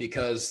airtime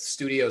because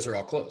studios are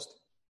all closed.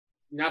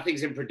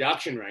 Nothing's in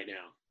production right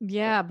now.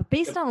 Yeah, but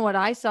based on what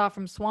I saw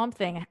from Swamp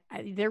Thing,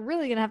 they're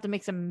really going to have to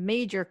make some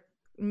major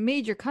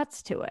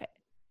cuts to it.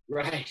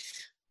 Right.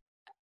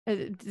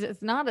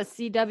 It's not a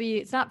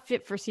CW. It's not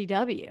fit for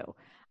CW.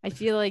 I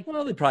feel like.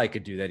 Well, they probably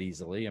could do that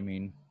easily. I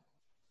mean,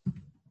 I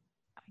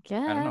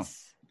guess. I don't know.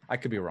 I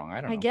could be wrong. I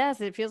don't know. I guess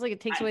it feels like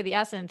it takes away the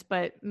essence,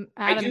 but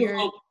I Adam, do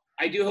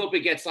hope it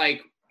gets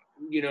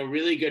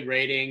really good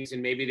ratings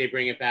and maybe they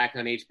bring it back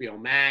on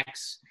HBO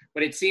Max.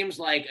 But it seems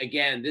like,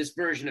 again, this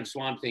version of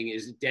Swamp Thing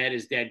is dead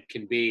as dead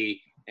can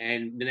be.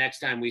 And the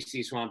next time we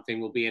see Swamp Thing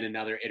will be in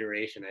another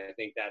iteration. I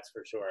think that's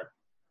for sure.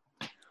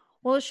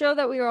 Well, a show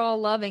that we are all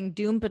loving,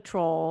 Doom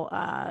Patrol,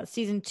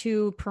 season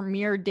 2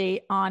 premiere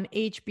date on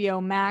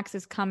HBO Max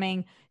is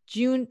coming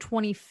June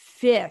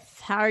 25th.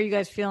 How are you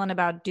guys feeling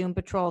about Doom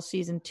Patrol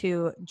season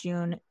 2,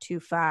 June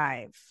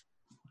 25?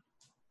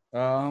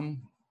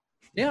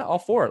 Yeah, all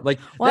for it.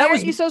 Why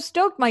aren't you so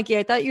stoked, Mikey?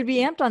 I thought you'd be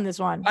amped on this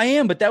one. I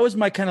am, but that was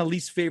my kind of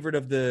least favorite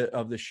of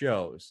the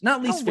shows.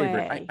 Not least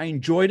favorite. I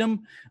enjoyed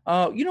them.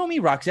 You know me,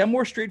 Roxy. I'm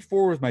more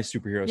straightforward with my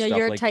superhero stuff. Yeah,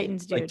 you're a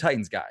Titans dude. Like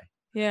Titans guy.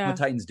 Yeah, I'm a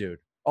Titans dude.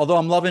 Although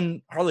I'm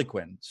loving Harley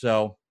Quinn.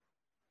 So,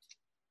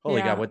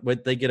 holy God,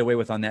 what they get away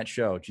with on that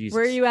show. Jesus.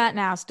 Where are you at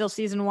now? Still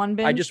season 1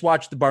 binge? I just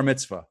watched the Bar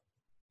Mitzvah.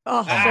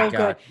 Oh, so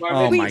good.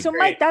 Wait, so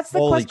Mike, that's the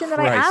question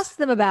that I asked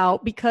them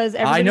about because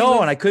I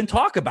know, and I couldn't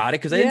talk about it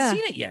because I hadn't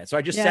seen it yet. So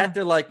I just sat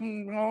there like,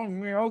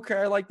 okay,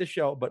 I like the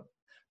show. But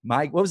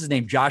Mike, what was his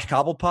name? Josh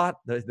Cobblepot,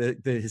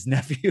 his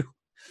nephew.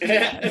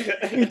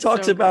 He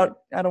talks about,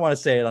 I don't want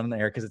to say it on the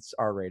air because it's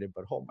R-rated,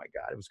 but oh my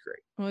God, it was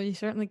great. Well, you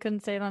certainly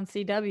couldn't say it on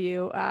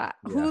CW.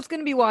 Who's going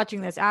to be watching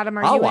this? Adam,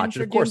 are you in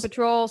for Doom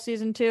Patrol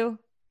season 2?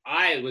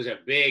 I was a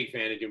big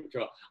fan of Doom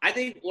Patrol. I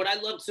think what I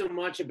loved so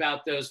much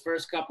about those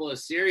first couple of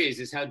series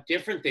is how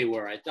different they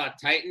were. I thought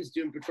Titans,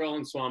 Doom Patrol,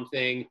 and Swamp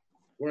Thing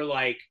were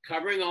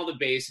covering all the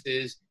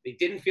bases. They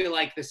didn't feel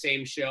like the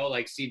same show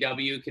like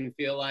CW can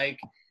feel like.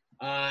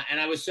 And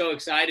I was so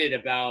excited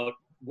about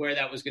where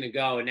that was going to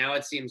go. And now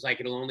it seems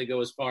like it'll only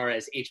go as far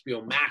as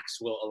HBO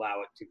Max will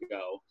allow it to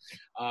go.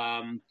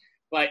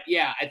 But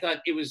yeah, I thought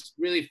it was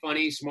really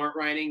funny, smart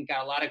writing,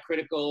 got a lot of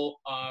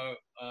critical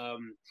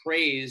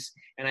praise.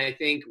 And I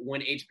think when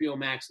HBO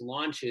Max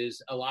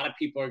launches, a lot of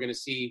people are going to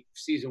see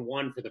season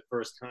 1 for the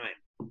first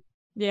time.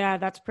 Yeah,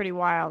 that's pretty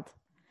wild.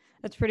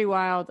 That's pretty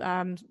wild.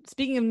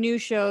 Speaking of new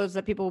shows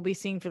that people will be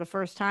seeing for the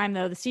first time,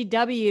 though, the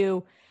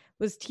CW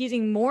was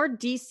teasing more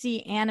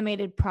DC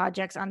animated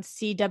projects on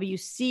CW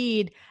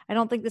Seed. I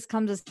don't think this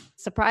comes as a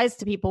surprise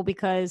to people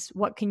because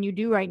what can you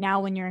do right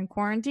now when you're in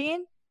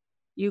quarantine?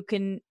 You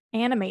can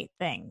animate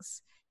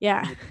things.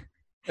 Yeah.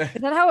 Is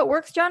that how it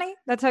works, Johnny?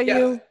 That's how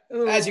you...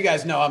 As you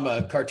guys know, I'm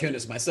a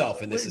cartoonist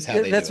myself, and this is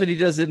how that's what he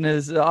does in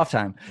his off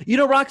time.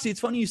 Roxy, it's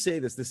funny you say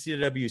this, the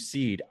CW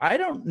Seed. I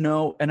don't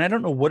know, and I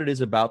don't know what it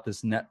is about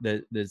this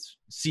this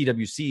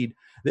CW Seed.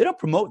 They don't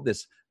promote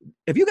this.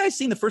 Have you guys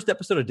seen the first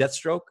episode of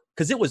Deathstroke?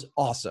 Because it was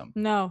awesome.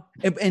 No.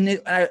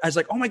 I was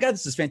like, oh my God,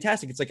 this is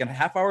fantastic. It's like a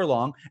half hour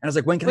long. And I was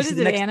like, when can I see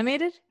the next? Is it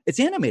animated? It's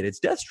animated. It's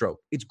Deathstroke.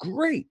 It's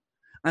great.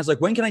 I was like,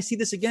 when can I see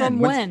this again? From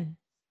when?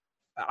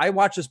 I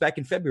watched this back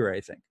in February,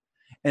 I think.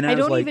 And I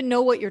don't even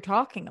know what you're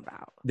talking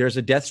about. There's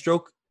a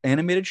Deathstroke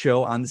animated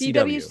show on the CW.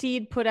 CW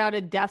Seed put out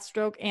a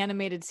Deathstroke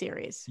animated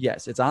series.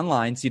 Yes, it's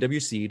online,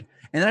 CW Seed.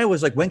 And then I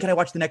was like, when can I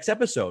watch the next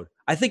episode?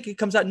 I think it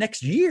comes out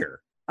next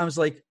year. I was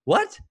like,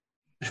 what?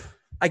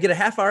 I get a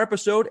half-hour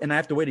episode, and I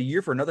have to wait a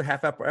year for another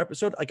half-hour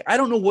episode. Like, I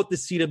don't know what the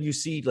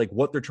CWC, like,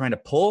 what they're trying to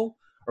pull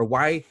or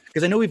why.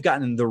 Because I know we've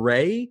gotten the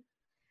Ray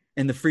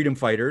and the Freedom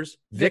Fighters,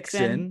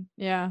 Vixen.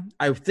 Yeah.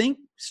 I think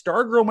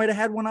Stargirl might have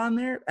had one on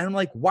there. And I'm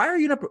like, why are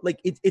you not, like,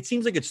 it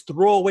seems like it's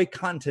throwaway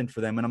content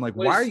for them. And I'm like,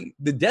 why are you,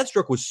 the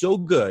Deathstroke was so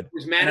good.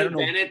 Was Manu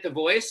Bennett the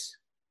voice?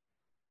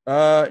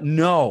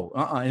 No.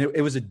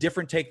 It was a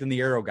different take than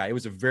the Arrow guy. It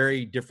was a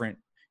very different,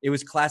 it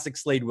was classic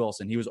Slade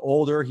Wilson. He was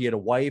older. He had a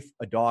wife,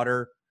 a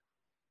daughter.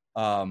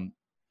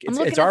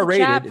 It's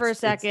R-rated. Chat for a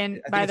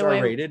second, by the way.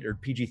 R-rated or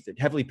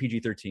heavily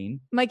PG-13.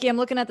 Mikey, I'm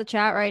looking at the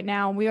chat right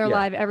now. We are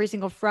live every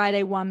single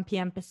Friday, 1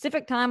 p.m.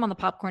 Pacific time on the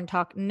Popcorn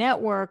Talk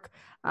Network.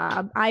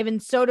 Ivan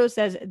Soto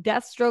says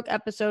Deathstroke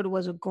episode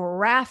was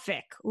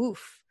graphic.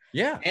 Oof.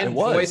 Yeah, and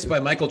voiced by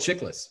Michael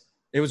Chiklis.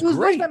 It was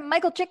great. Voiced by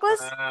Michael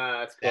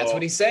Chiklis? That's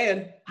what he's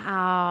saying.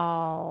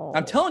 Wow.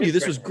 I'm telling you,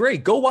 this was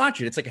great. Go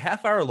watch it. It's like a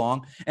half hour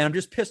long, and I'm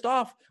just pissed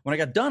off. When I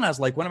got done, I was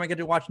like, when am I going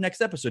to watch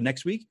next episode?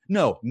 Next week?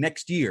 No,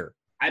 next year.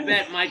 I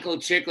bet Michael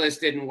Chiklis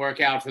didn't work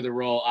out for the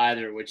role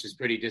either, which is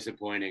pretty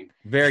disappointing.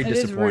 Very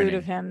disappointing. It is rude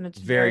of him. It's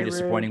very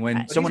disappointing.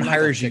 When someone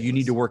hires you, you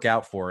need to work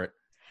out for it.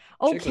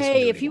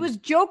 Okay, if he was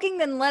joking,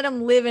 then let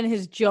him live in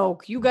his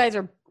joke. You guys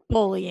are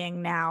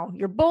bullying now.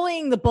 You're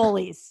bullying the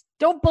bullies.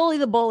 Don't bully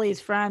the bullies,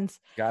 friends.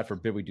 God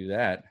forbid we do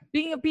that.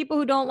 Speaking of people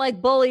who don't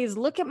like bullies,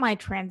 look at my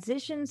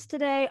transitions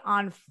today.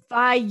 On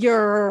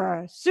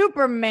fire.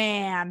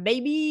 Superman,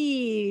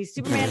 baby.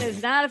 Superman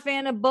is not a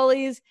fan of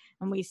bullies,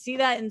 and we see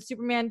that in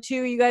Superman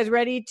 2. You guys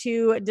ready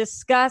to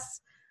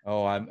discuss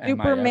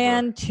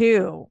Superman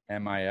 2?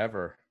 Am I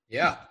ever?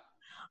 Yeah.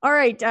 All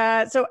right.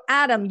 So,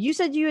 Adam, you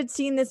said you had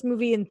seen this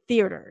movie in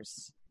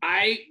theaters.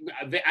 I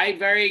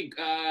very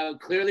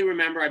clearly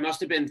remember I must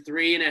have been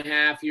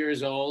 3.5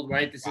 years old,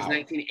 right? This is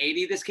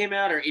 1980 this came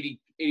out, or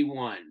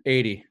 81?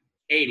 80.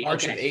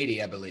 March of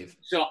 80, I believe.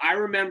 So I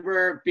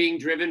remember being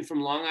driven from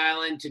Long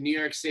Island to New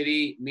York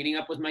City, meeting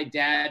up with my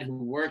dad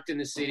who worked in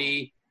the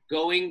city,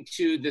 going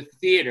to the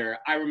theater.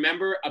 I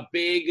remember a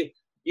big,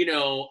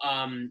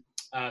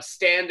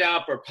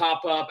 stand-up or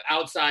pop-up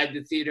outside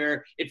the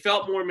theater. It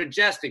felt more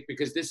majestic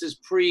because this is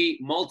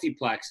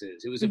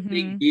pre-multiplexes. It was a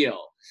big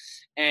deal.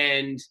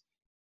 And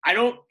I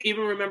don't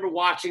even remember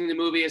watching the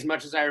movie as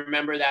much as I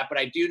remember that, but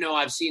I do know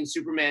I've seen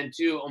Superman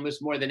 2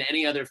 almost more than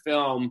any other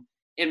film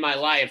in my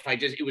life.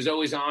 It was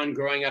always on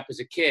growing up as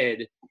a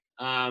kid.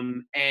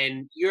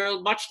 And you're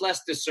much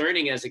less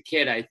discerning as a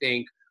kid, I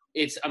think.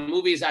 A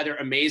movie is either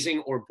amazing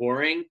or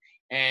boring.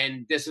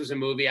 And this was a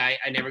movie I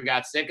never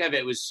got sick of.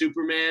 It was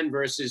Superman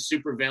versus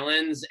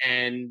supervillains,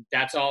 and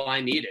that's all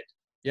I needed.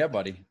 Yeah,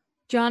 buddy.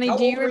 Johnny,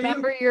 do you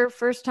remember your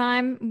first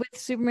time with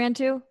Superman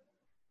 2?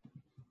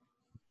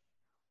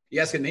 You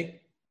asking me?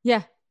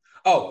 Yeah.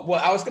 Oh,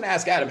 well, I was going to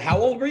ask Adam, how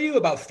old were you?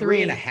 About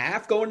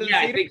 3.5 going to the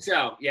theater? Yeah, I think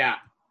so. Yeah.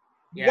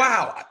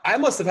 Wow. I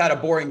must have had a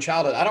boring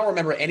childhood. I don't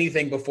remember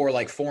anything before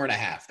like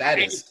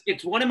 4.5.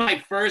 It's one of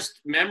my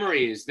first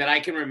memories that I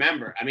can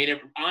remember. I mean, it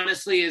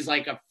honestly is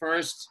like a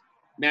first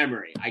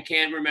memory. I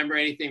can't remember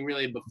anything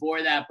really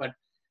before that, but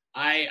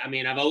I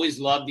mean, I've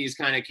always loved these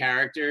kind of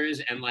characters,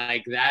 and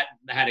like that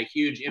had a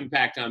huge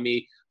impact on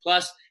me.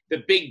 Plus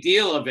the big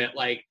deal of it,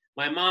 like,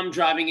 my mom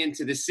driving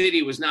into the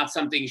city was not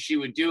something she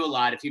would do a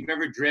lot. If you've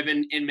ever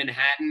driven in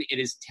Manhattan, it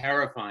is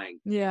terrifying.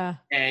 Yeah.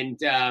 And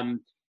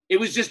it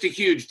was just a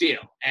huge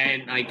deal.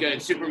 And like in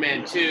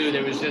Superman 2,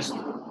 there was just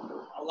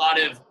a lot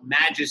of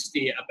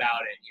majesty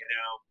about it,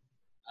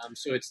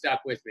 so it stuck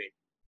with me.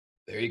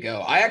 There you go.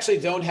 I actually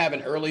don't have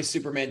an early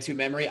Superman 2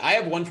 memory. I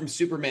have one from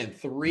Superman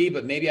 3,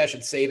 but maybe I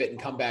should save it and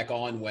come back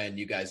on when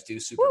you guys do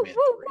Superman 3.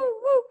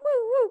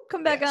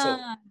 Come back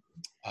on.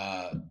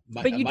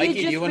 But you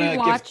Mikey, do you want to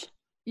give...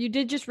 You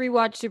did just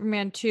rewatch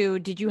Superman 2.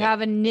 Did you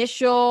have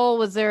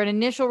was there an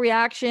initial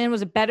reaction?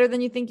 Was it better than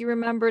you think you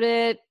remembered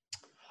it?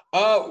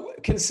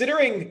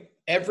 Considering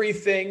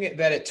everything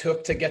that it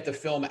took to get the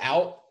film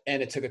out,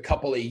 and it took a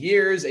couple of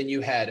years, and you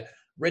had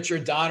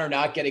Richard Donner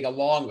not getting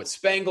along with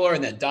Spengler,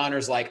 and then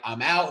Donner's like,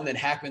 I'm out, and then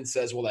Hackman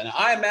says, well, then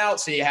I'm out,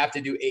 so you have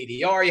to do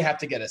ADR, you have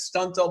to get a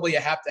stunt double, you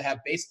have to have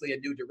basically a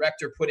new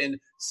director put in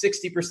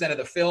 60% of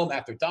the film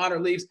after Donner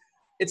leaves.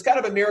 It's kind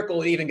of a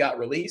miracle it even got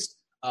released.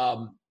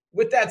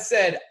 With that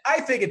said,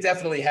 I think it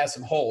definitely has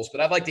some holes, but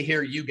I'd like to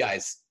hear you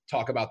guys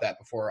talk about that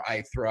before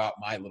I throw out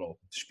my little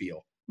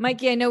spiel.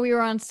 Mikey, I know we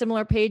were on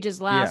similar pages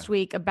last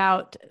week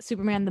about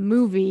Superman the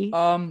movie.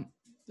 The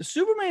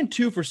Superman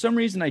 2, for some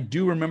reason, I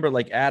do remember,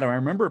 like Adam, I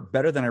remember it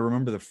better than I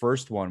remember the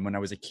first one when I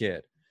was a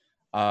kid.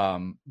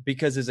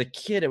 Because as a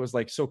kid, it was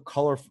like so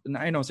colorful.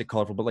 I don't say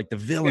colorful, but like the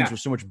villains were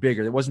so much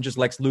bigger. It wasn't just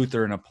Lex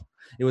Luthor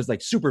it was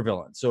like super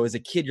villains. So as a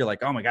kid, you're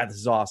like, oh my God, this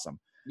is awesome.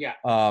 Yeah.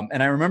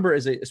 And I remember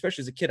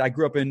especially as a kid, I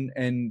grew up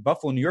in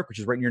Buffalo, New York, which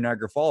is right near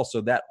Niagara Falls.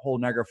 So that whole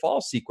Niagara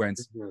Falls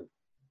sequence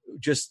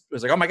just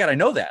was like, oh my God, I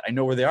know that. I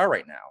know where they are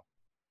right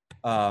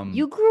now.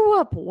 You grew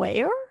up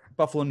where?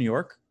 Buffalo, New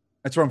York.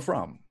 That's where I'm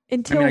from.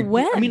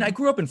 When? I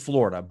grew up in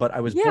Florida, but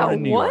I was born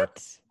in New York.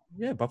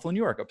 Yeah, Buffalo,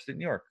 New York, upstate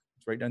New York.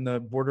 It's right on the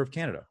border of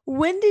Canada.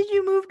 When did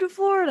you move to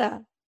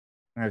Florida?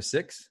 I was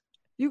 6.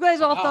 You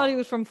guys all thought he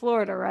was from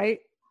Florida, right?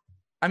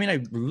 I mean,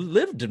 I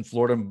lived in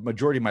Florida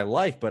majority of my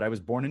life, but I was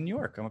born in New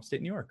York. I'm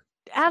upstate New York.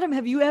 Adam,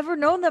 have you ever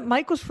known that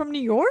Mike was from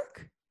New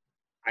York?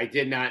 I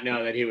did not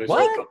know that he was.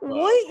 What?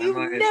 What?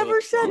 You've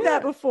never said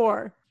that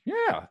before.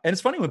 Yeah, and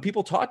it's funny when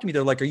people talk to me,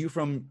 they're like, "Are you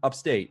from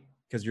upstate?"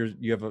 Because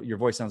your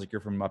voice sounds like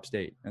you're from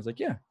upstate. I was like,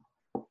 "Yeah,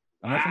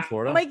 I'm not from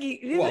Florida."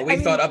 Mikey, Well, we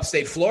thought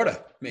upstate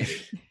Florida,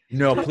 maybe.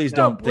 No, please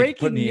don't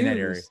put me in that news.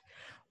 area.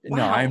 Wow.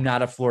 No, I'm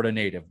not a Florida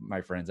native, my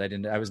friends.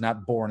 I was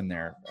not born in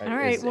there. All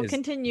right,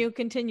 continue,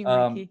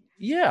 Mikey.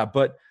 Yeah,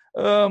 but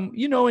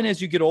and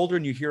as you get older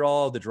and you hear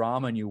all the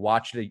drama and you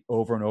watch it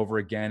over and over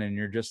again, and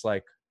you're just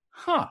like,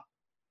 "Huh,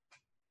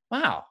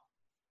 wow,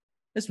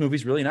 this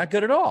movie's really not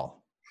good at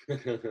all."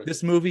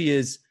 This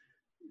movie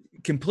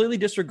completely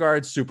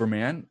disregards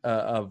Superman.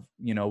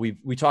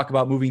 We talk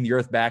about moving the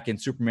Earth back in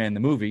Superman the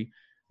movie.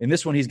 In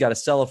this one, he's got a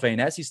cellophane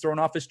S he's thrown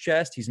off his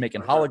chest. He's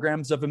making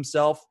holograms of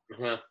himself.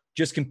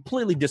 Just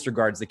completely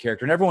disregards the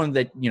character. And everyone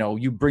that,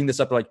 you bring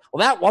this up, like, well,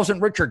 that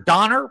wasn't Richard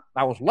Donner.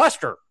 That was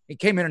Lester. He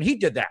came in and he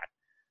did that.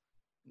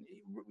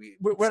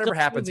 Whatever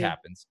happens.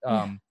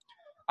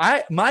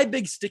 My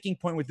big sticking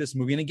point with this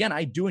movie, and again,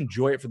 I do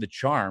enjoy it for the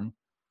charm,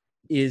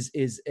 is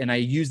and I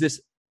use this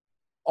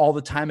all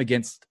the time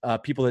against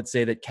people that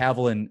say that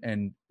Cavill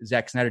and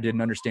Zack Snyder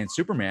didn't understand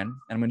Superman. And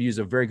I'm going to use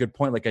a very good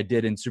point like I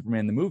did in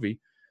Superman the movie.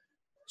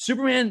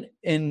 Superman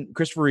and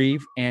Christopher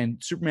Reeve and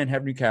Superman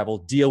Henry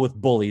Cavill deal with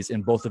bullies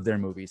in both of their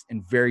movies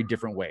in very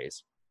different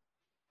ways.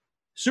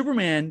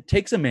 Superman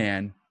takes a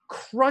man,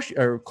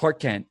 Clark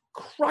Kent,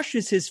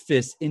 crushes his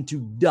fist into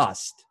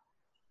dust,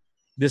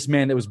 this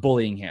man that was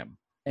bullying him,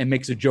 and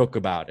makes a joke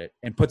about it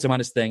and puts him on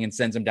his thing and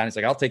sends him down. He's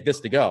like, I'll take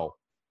this to go.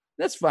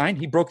 That's fine.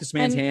 He broke this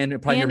man's hand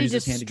and probably never used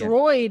his hand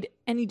again.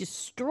 And he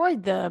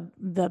destroyed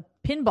the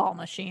pinball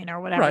machine or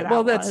whatever. Right.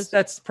 Well,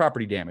 that's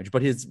property damage.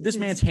 But this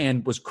man's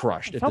hand was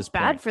crushed. I felt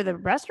bad for the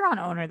restaurant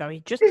owner though.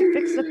 He just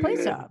fixed the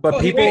place up. But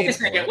people. Wait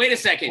a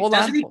second.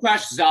 Doesn't he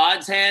crush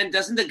Zod's hand?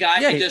 Doesn't the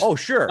guy just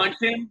punch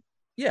him?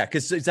 Yeah,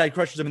 because Zod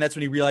crushes him, and that's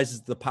when he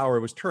realizes the power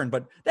was turned.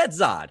 But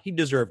that's Zod. He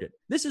deserved it.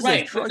 This is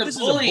right.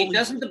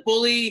 Doesn't the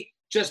bully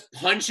just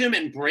punch him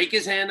and break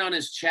his hand on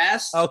his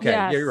chest? Okay,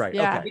 yes, you're right.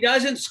 Yeah. Okay. He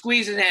doesn't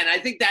squeeze his hand. I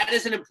think that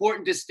is an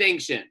important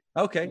distinction.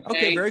 Okay,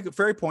 very good.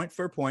 Fair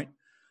point.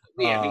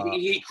 Yeah,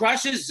 he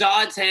crushes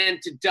Zod's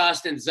hand to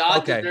dust, and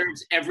Zod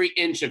deserves every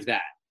inch of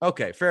that.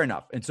 Okay, fair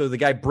enough. And so the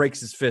guy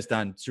breaks his fist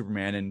on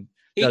Superman and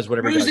does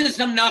whatever he does. He bruises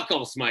some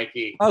knuckles,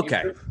 Mikey.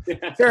 Okay,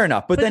 fair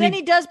enough. But then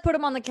he does put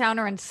him on the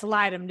counter and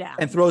slide him down.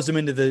 And throws him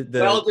into the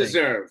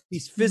well-deserved.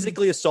 He's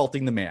physically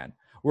assaulting the man.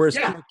 Whereas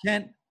Clark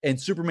Kent and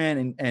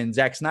Superman and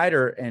Zack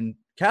Snyder and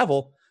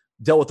Cavill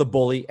dealt with a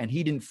bully, and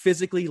he didn't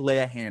physically lay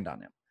a hand on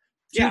him.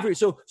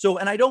 So,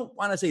 and I don't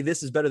want to say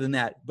this is better than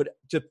that, but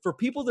for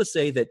people to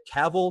say that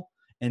Cavill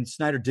and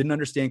Snyder didn't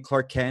understand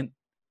Clark Kent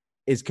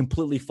is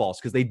completely false,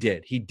 because they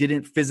did. He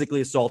didn't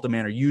physically assault a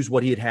man or use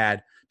what he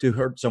had to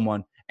hurt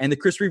someone, and the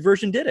Chris Reeve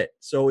version did it.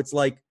 So it's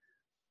like,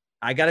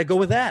 I got to go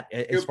with that.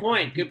 Good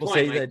point.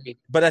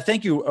 But I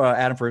thank you,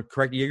 Adam, for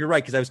correcting. You're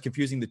right, because I was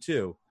confusing the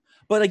two.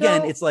 But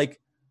again, it's like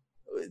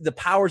the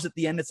powers at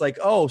the end. It's like,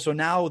 oh, so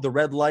now the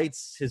red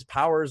lights, his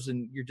powers,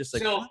 and you're just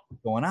like, what's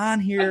going on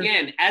here?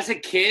 Again, as a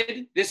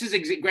kid, this is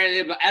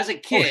granted, but as a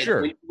kid,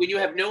 when you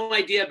have no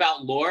idea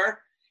about lore,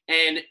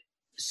 and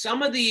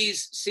some of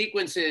these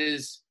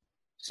sequences.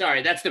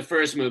 Sorry, that's the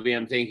first movie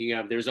I'm thinking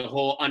of. There's a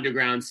whole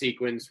underground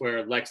sequence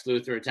where Lex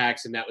Luthor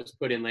attacks him that was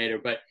put in later.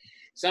 But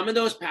some of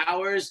those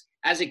powers,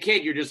 as a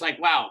kid, you're just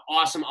like, wow,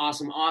 awesome.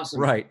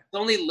 Right. It's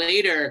only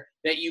later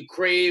that you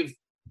crave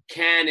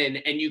canon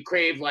and you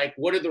crave, like,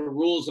 what are the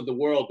rules of the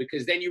world?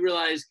 Because then you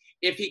realize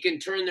if he can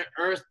turn the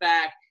Earth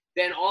back,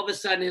 then all of a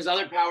sudden his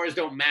other powers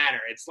don't matter.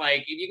 It's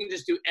like, if you can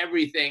just do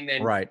everything,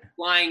 then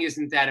flying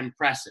isn't that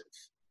impressive.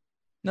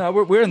 No,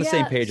 we're on the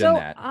same page on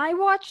that. I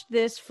watched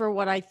this for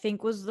what I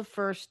think was the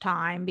first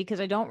time, because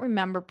I don't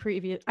remember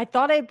I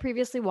thought I had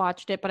previously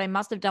watched it, but I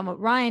must have done what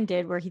Ryan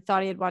did, where he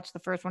thought he had watched the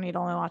first one. He'd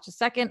only watched the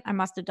second. I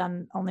must have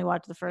only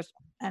watched the first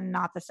and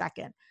not the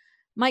second.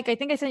 Mike, I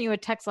think I sent you a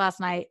text last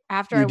night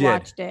after I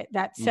watched it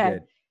that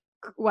said,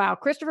 wow,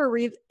 Christopher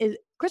Reeve is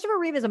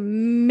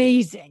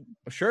amazing.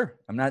 Sure.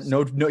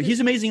 He's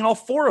amazing in all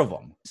four of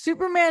them.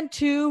 Superman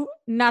 2,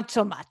 not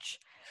so much.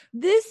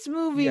 This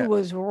movie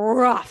was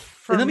rough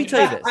for me. And let me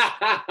tell you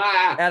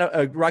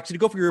this, Roxy, to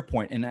go for your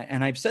point,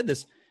 and I've said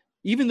this,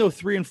 even though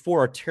 3 and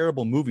 4 are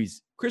terrible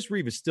movies, Chris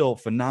Reeve is still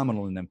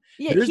phenomenal in them.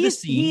 Yeah,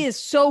 he is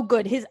so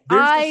good. His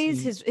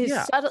eyes, his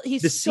subtle,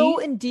 he's so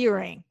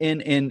endearing.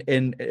 In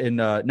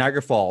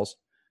Niagara Falls,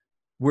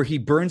 where he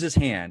burns his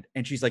hand,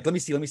 and she's like, let me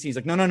see. He's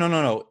like,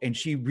 no. And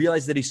she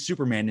realizes that he's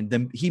Superman, and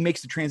then he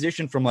makes the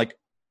transition from like,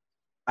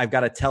 I've got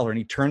to tell her, and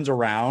he turns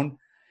around,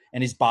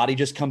 and his body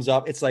just comes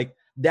up. It's like,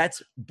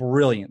 that's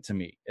brilliant to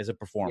me as a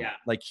performer. Yeah.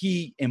 Like,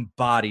 he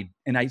embodied,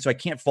 so I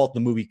can't fault the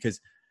movie, because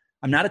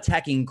I'm not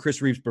attacking Chris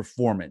Reeve's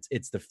performance.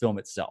 It's the film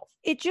itself.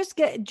 It just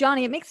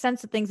Johnny, it makes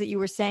sense the things that you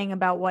were saying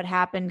about what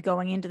happened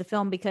going into the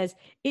film, because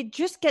it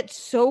just gets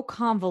so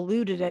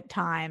convoluted at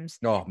times.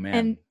 Oh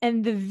man.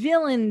 And the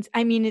villains,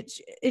 I mean,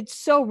 it's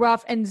so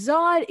rough. And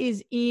Zod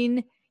is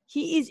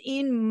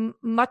in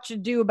Much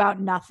Ado About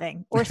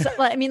Nothing, or so,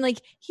 I mean,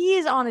 like he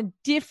is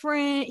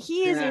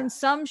in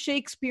some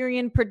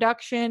Shakespearean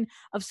production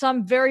of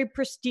some very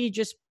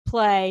prestigious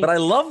play. But I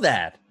love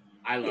that.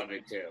 I love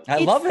it too. I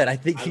love it. I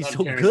think he's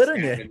so good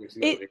in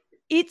it.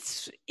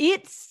 It's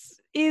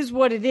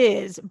what it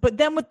is. But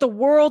then with the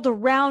world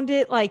around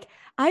it, like,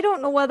 I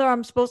don't know whether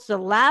I'm supposed to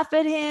laugh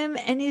at him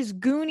and his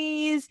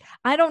Goonies.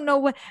 I don't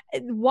know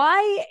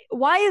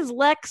why is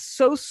Lex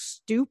so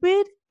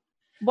stupid?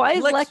 Why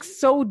is Lex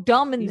so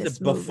dumb in this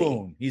movie?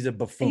 He's a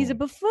buffoon. He's a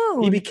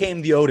buffoon. He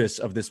became the Otis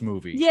of this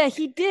movie. Yeah,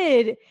 he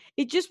did.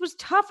 It just was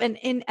tough.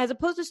 And as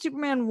opposed to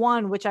Superman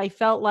 1, which I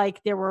felt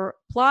like there were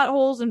plot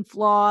holes and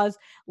flaws,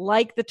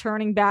 like the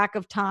turning back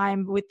of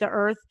time with the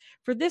Earth.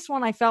 For this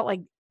one, I felt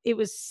like it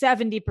was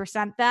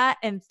 70% that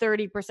and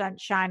 30%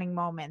 shining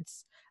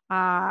moments.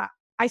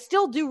 I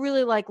still do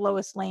really like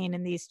Lois Lane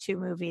in these two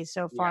movies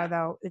so far,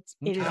 though. It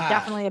is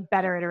definitely a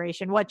better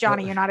iteration. What,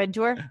 Johnny, you're not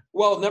into her?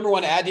 Well, number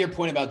one, add to your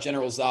point about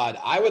General Zod,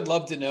 I'd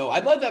love to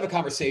have a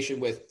conversation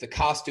with the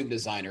costume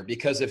designer,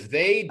 because if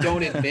they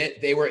don't admit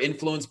they were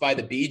influenced by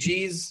the Bee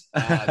Gees,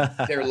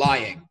 they're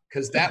lying,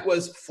 because that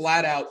was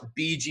flat out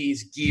Bee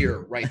Gees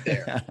gear right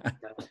there.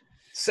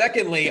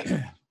 Secondly,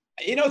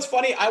 it's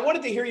funny. I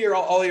wanted to hear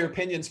all your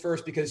opinions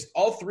first, because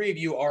all three of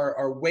you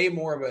are way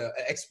more of an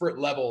expert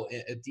level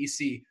at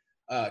DC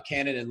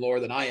canon and lore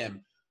than I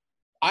am.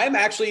 I'm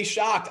actually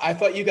shocked. I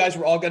thought you guys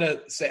were all going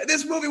to say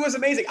this movie was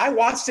amazing. I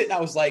watched it and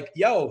I was like,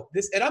 yo,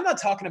 this, and I'm not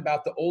talking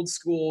about the old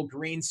school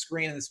green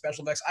screen and the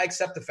special effects. I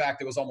accept the fact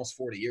it was almost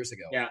 40 years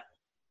ago. Yeah.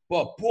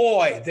 But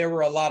boy, there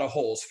were a lot of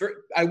holes.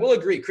 I will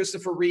agree.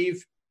 Christopher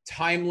Reeve,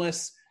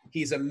 timeless.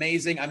 He's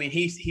amazing. I mean,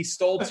 he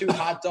stole 2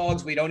 hot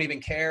dogs. We don't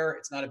even care.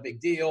 It's not a big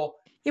deal.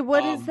 Yeah,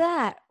 what is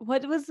that?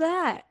 What was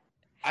that?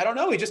 I don't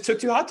know. He just took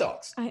 2 hot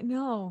dogs. I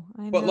know.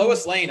 But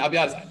Lois Lane, I'll be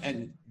honest,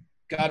 and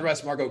God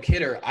rest Margot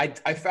Kidder, I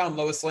found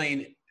Lois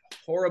Lane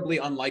horribly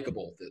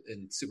unlikable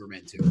in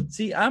Superman 2.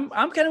 See, I'm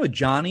kind of with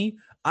Johnny.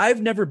 I've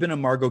never been a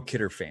Margot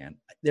Kidder fan.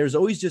 There's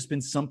always just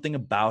been something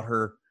about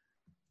her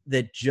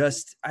that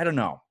just, I don't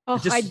know. Oh,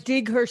 I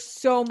dig her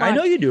so much. I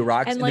know you do,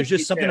 Rox. And like, there's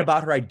just something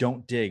about her I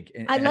don't dig.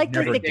 I like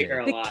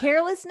the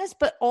carelessness,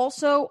 but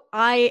also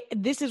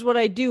this is what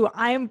I do.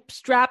 I am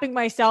strapping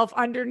myself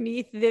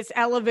underneath this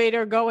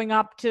elevator going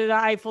up to the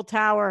Eiffel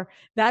Tower.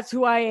 That's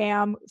who I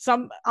am.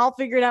 I'll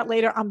figure it out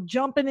later. I'm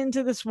jumping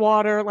into this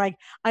water. Like,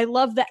 I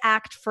love the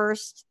act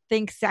first,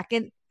 think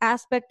second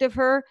aspect of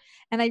her.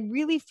 And I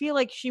really feel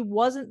like she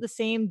wasn't the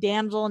same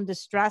damsel in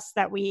distress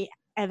that we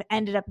have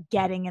ended up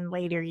getting in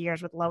later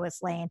years with Lois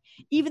Lane.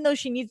 Even though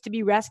she needs to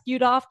be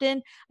rescued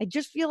often, I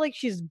just feel like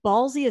she's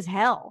ballsy as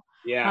hell.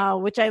 Yeah.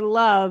 Which I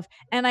love.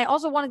 And I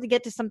also wanted to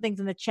get to some things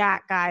in the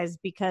chat, guys,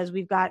 because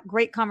we've got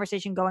great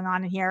conversation going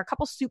on in here. A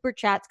couple super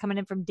chats coming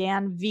in from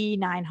Dan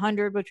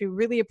V900, which we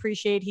really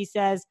appreciate. He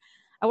says,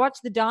 I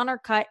watched the Donner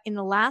cut in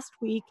the last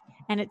week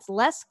and it's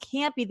less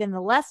campy than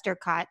the Lester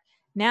cut.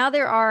 Now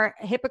there are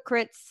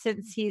hypocrites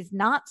since he's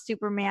not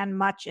Superman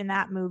much in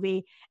that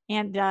movie.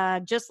 And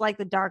just like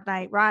The Dark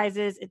Knight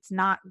Rises, it's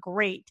not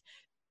great.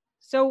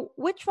 So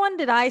which one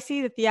did I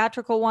see? The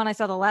theatrical one? I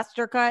saw the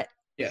Lester cut.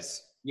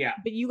 Yes. Yeah.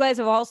 But you guys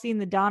have all seen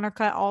the Donner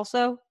cut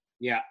also?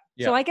 Yeah.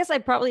 So I guess I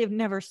probably have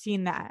never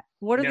seen that.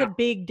 What are the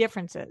big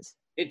differences?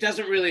 It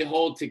doesn't really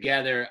hold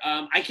together.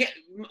 I can't,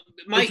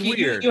 Mikey,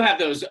 you have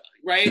those,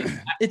 right?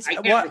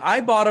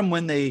 I bought them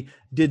when they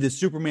did the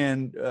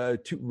Superman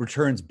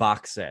Returns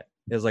box set.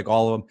 There's like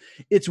all of them.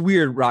 It's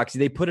weird, Roxy.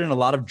 They put in a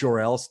lot of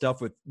Jor-El stuff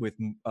with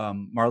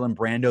Marlon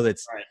Brando.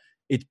 That's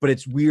right. But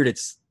it's weird.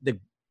 It's the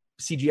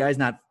CGI is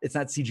not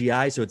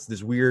CGI, so it's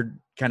this weird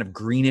kind of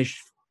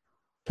greenish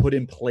put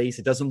in place.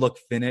 It doesn't look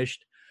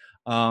finished.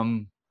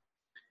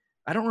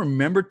 I don't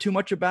remember too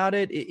much about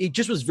it. It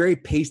just was very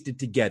pasted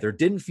together. It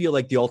didn't feel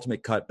like the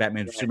ultimate cut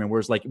Batman v Superman, where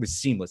it's like it was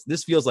seamless.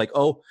 This feels like,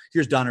 oh,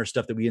 here's Donner's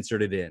stuff that we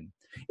inserted in.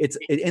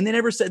 And they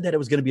never said that it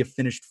was going to be a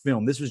finished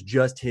film. This was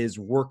just his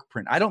work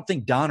print. I don't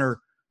think Donner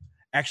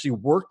actually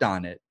worked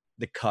on it,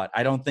 the cut.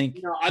 I don't think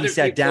he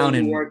sat down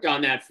and worked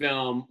on that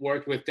film,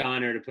 worked with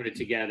Donner to put it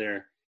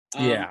together.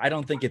 I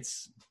don't think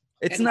it's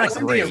not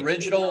great. The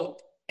original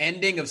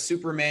ending of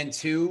Superman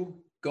 2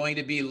 going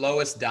to be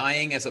Lois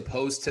dying as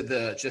opposed to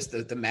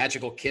the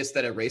magical kiss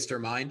that erased her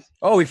mind?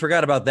 Oh, we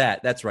forgot about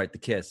that. That's right, the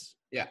kiss.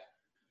 Yeah.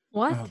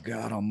 What? Oh,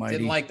 God almighty.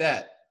 Didn't like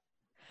that.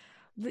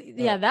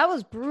 Yeah, that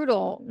was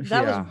brutal.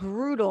 That was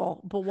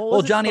brutal. But what was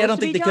well, Johnny, I don't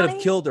think they could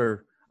have killed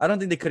her. I don't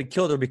think they could have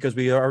killed her because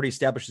we already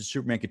established that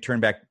Superman could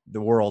turn back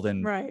the world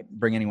and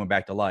bring anyone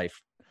back to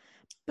life.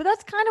 But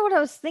that's kind of what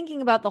I was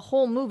thinking about the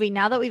whole movie.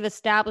 Now that we've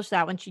established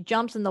that when she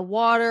jumps in the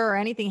water or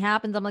anything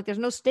happens, I'm like, there's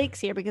no stakes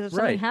here because if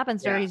something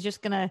happens to her, he's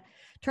just going to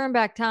turn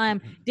back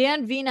time.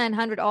 Dan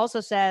V900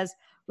 also says,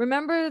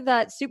 remember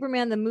that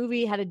Superman the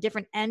movie had a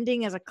different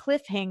ending as a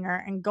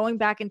cliffhanger, and going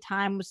back in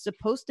time was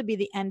supposed to be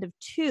the end of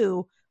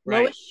 2.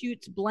 Right. Lois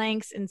shoots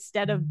blanks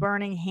instead of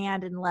burning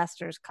hand in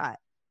Lester's cut.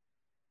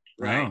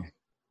 Right. Oh.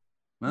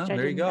 Well, Which there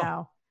I you didn't go.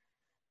 know.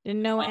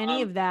 Didn't know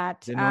any of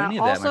that. Didn't know any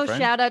of that, my also,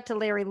 friend. shout out to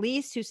Larry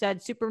Lease, who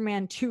said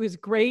Superman 2 is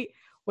great,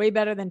 way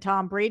better than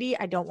Tom Brady.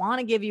 I don't want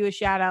to give you a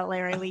shout out,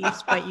 Larry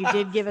Lease, but you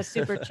did give a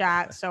super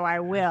chat, so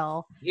I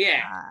will.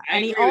 Yeah.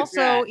 And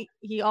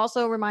he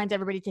also reminds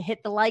everybody to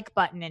hit the like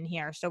button in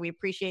here. So we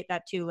appreciate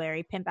that too,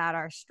 Larry. Pimp out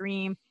our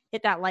stream.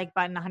 Hit that like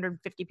button.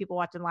 150 people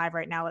watching live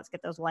right now. Let's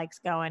get those likes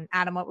going.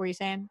 Adam, what were you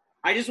saying?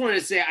 I just wanted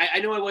to say, I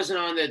know I wasn't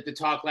on the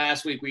talk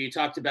last week where you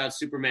talked about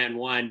Superman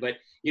 1, but,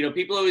 you know,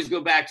 people always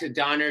go back to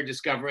Donner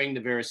discovering the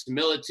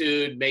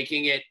verisimilitude,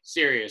 making it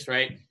serious,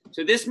 right?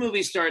 So this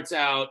movie starts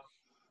out,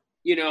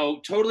 you know,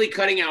 totally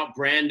cutting out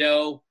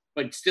Brando,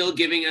 but still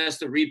giving us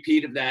the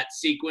repeat of that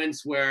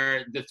sequence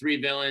where the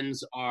 3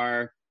 villains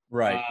are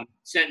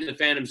sent in the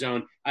Phantom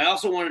Zone. I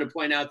also wanted to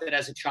point out that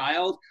as a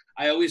child,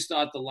 I always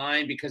thought the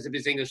line, because of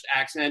his English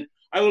accent,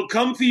 "I will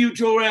come for you,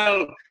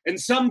 Jor-El, and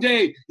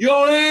someday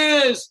your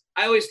ass."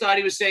 I always thought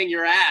he was saying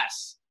your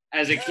ass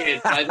as a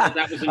kid. So I thought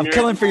that was a I'm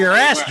coming for your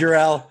ass,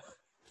 Jor-El.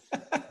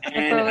 And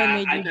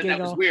I thought that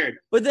was weird.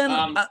 But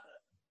then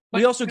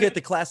we also get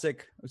the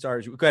classic.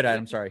 Sorry, go ahead,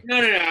 Adam. Sorry. No.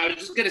 I was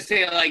just going to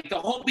say, like, the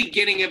whole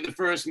beginning of the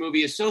first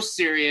movie is so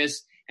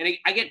serious, and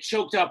I get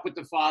choked up with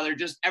the father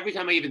just every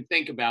time I even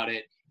think about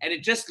it. And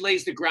it just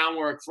lays the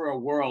groundwork for a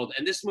world.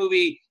 And this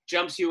movie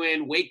jumps you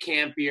in way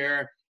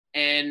campier.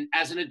 And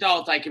as an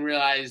adult, I can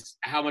realize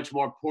how much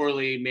more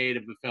poorly made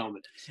of a film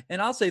it is.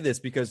 And I'll say this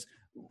because,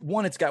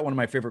 one, it's got one of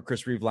my favorite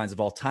Chris Reeve lines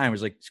of all time.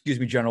 It's like, "Excuse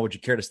me, General, would you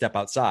care to step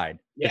outside?"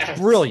 Yes. It's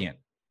brilliant.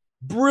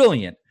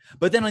 Brilliant.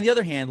 But then on the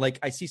other hand, like,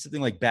 I see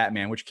something like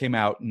Batman, which came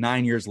out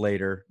 9 years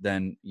later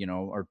than,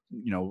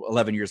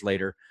 11 years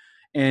later.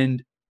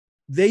 And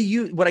they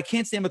use, what I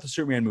can't stand about the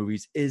Superman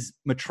movies is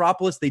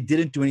Metropolis. They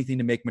didn't do anything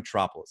to make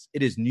Metropolis.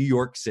 It is New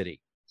York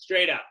City.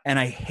 Straight up. And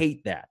I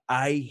hate that.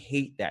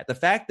 The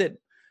fact that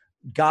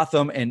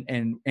Gotham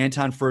and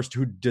Anton Furst,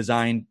 who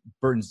designed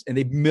Burton's, and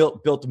they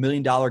built $1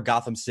 million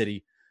Gotham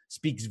City,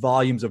 speaks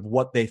volumes of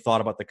what they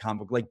thought about the comic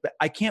book. Like,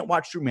 I can't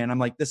watch Superman. I'm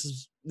like, this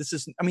is,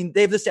 I mean,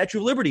 they have the Statue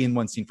of Liberty in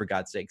one scene, for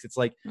God's sakes. It's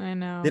like, I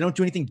know they don't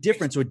do anything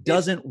different. So it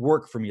doesn't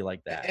work for me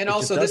like that. And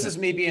also, this is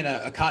me being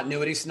a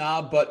continuity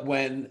snob, but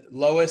when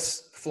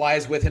Lois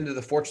flies with him to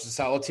the Fortress of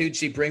Solitude,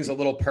 she brings a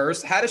little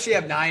purse. How does she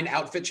have 9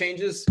 outfit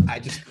changes?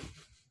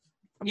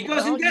 He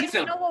goes and gets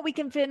them. You know what we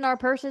can fit in our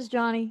purses,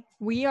 Johnny?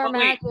 We are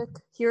magic.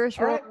 Here's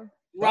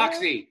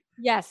Roxy.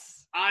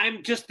 Yes.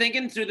 I'm just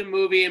thinking through the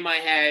movie in my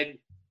head.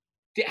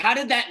 How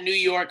did that New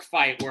York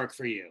fight work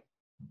for you?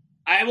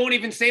 I won't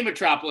even say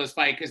Metropolis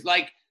fight because,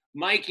 like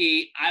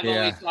Mikey, I've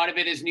always thought of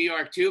it as New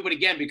York too. But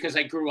again, because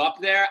I grew up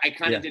there, I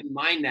kind of didn't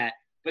mind that.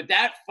 But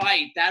that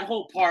fight, that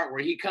whole part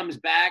where he comes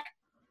back,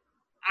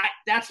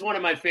 that's one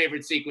of my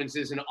favorite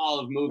sequences in all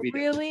of movie.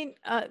 Really?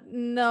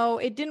 No,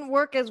 it didn't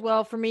work as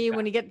well for me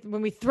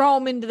when we throw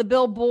him into the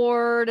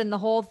billboard and the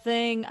whole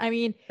thing. I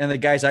mean, and the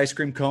guy's ice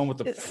cream cone with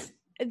the.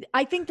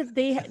 I think that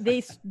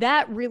they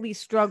that really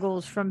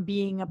struggles from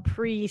being a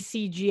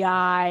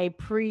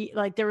pre-CGI,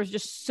 like there was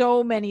just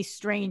so many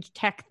strange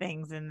tech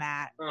things in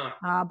that.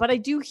 But I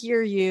do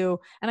hear you,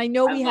 and I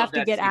know we have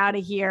to get out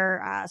of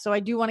here. So I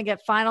do want to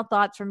get final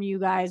thoughts from you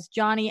guys.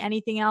 Johnny,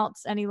 anything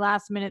else? Any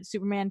last minute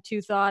Superman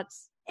 2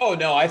 thoughts? Oh,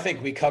 no, I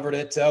think we covered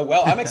it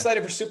well. I'm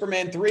excited for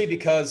Superman 3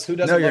 because who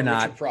doesn't love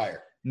Richard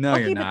Pryor? No,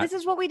 okay, you're but not. This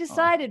is what we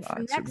decided for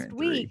next Superman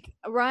week.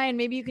 Ryan,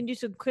 maybe you can do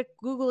some quick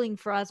Googling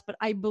for us, but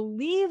I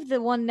believe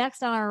the one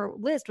next on our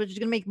list, which is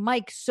going to make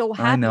Mike so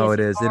happy. I know it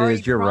is. It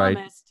is. You're right.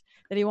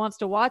 That he wants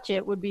to watch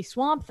it would be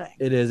Swamp Thing.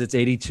 It is. It's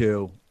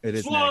 82. It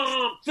is Swamp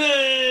next.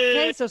 Thing!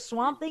 Okay, so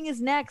Swamp Thing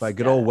is next. By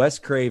good old Wes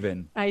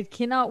Craven. I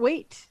cannot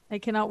wait. For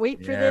this.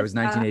 It was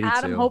 1982.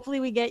 Adam, hopefully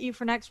we get you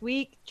for next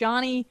week.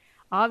 Johnny,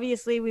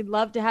 obviously we'd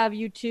love to have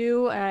you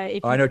too.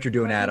 I know what you're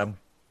doing, Adam.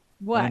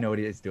 What? I know what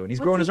he's doing. He's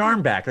growing his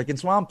arm back, like in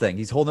Swamp Thing.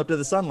 He's holding up to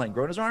the sunlight,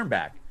 growing his arm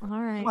back. All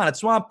right. Come on, it's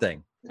Swamp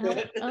Thing.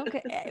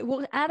 Okay.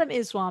 Well, Adam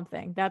is Swamp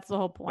Thing. That's the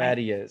whole point. That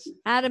he is.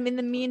 Adam, in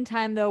the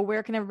meantime, though,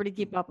 where can everybody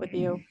keep up with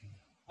you?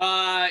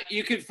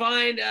 You can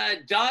find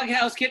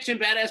Doghouse Kitchen,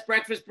 Badass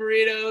Breakfast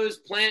Burritos,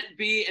 Plant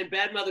B, and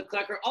Bad Mother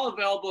Clucker, all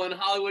available in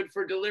Hollywood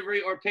for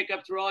delivery or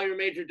pickup through all your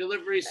major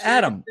delivery services.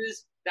 Adam.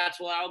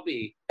 That's where I'll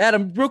be.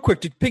 Adam, real quick,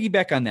 to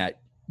piggyback on that,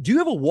 do you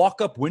have a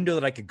walk-up window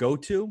that I could go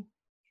to?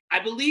 I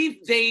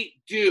believe they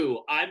do.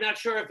 I'm not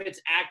sure if it's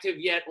active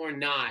yet or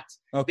not.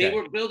 Okay. They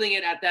were building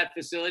it at that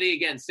facility,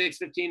 again,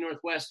 615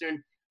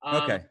 Northwestern.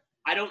 Okay.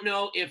 I don't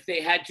know if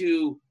they had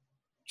to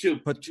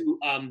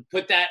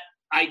put that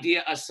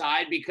idea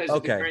aside because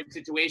of the current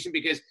situation,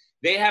 because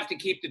they have to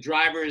keep the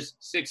drivers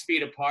 6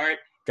 feet apart.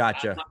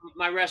 Gotcha.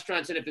 My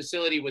restaurant's in a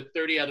facility with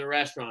 30 other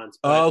restaurants.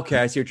 Oh, okay.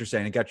 I see what you're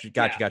saying. Got you.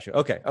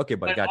 Okay, buddy.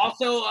 But Gotcha.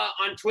 also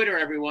on Twitter,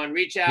 everyone,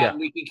 reach out and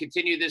we can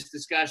continue this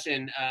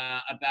discussion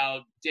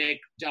about Dick,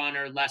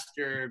 Donner,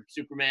 Lester,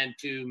 Superman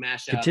 2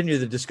 mashup. Continue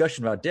the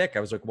discussion about Dick. I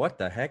was like, what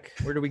the heck?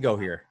 Where do we go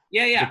here?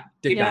 Yeah.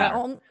 Dick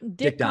Donner.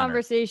 Dick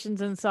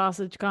conversations and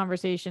sausage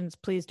conversations,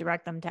 please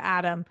direct them to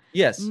Adam.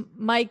 Yes.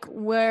 Mike,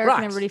 where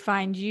can everybody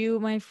find you,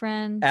 my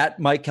friend? At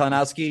Mike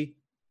Kalinowski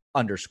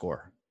 _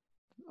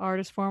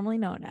 Artist formerly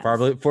known as.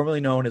 Formerly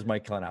known as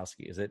Mike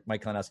Kalinowski. Is it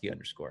Mike Kalinowski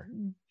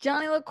 _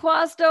 Johnny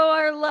LaQuasto,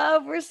 our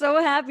love. We're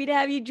so happy to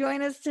have you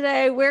join us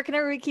today. Where can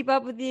everybody keep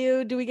up with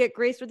you? Do we get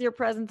graced with your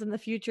presence in the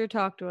future?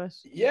 Talk to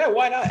us. Yeah,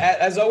 why not?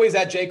 As always,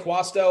 at Jay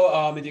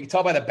Quasto. If you can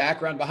tell by the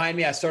background behind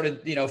me, I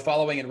started,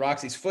 following in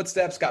Roxy's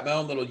footsteps. Got my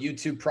own little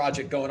YouTube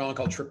project going on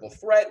called Triple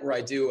Threat, where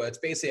I do. It's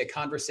basically a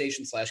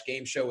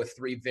conversation/game show with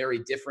 3 very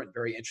different,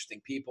 very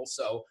interesting people.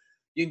 So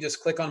you can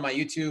just click on my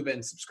YouTube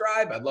and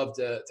subscribe. I'd love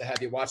to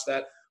have you watch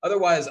that.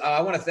 Otherwise,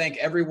 I want to thank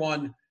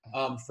everyone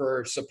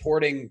for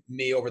supporting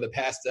me over the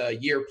past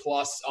year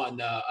plus on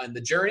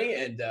the journey,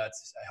 and I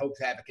hope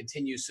to have it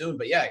continue soon.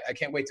 But yeah, I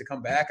can't wait to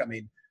come back. I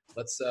mean,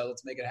 let's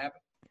make it happen.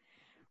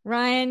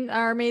 Ryan,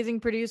 our amazing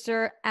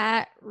producer,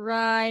 at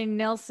Ryan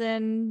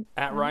Nilsson.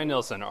 At Ryan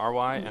Nilsson,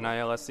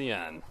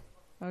 RYNILSEN.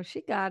 Oh,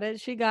 she got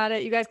it.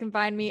 You guys can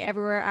find me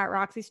everywhere at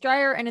Roxy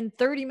Stryer. And in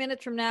 30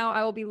 minutes from now,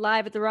 I will be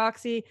live at the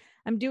Roxy.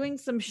 I'm doing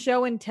some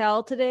show and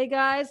tell today,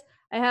 guys.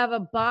 I have a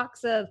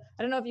box of,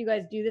 I don't know if you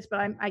guys do this, but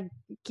I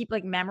keep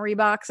like memory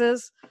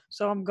boxes.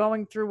 So I'm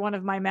going through one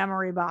of my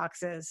memory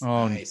boxes.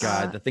 Oh, nice.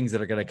 God, the things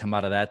that are going to come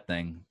out of that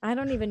thing. I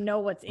don't even know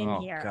what's in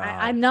here.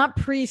 I'm not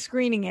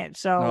pre-screening it.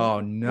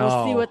 So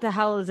we'll see what the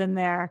hell is in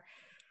there.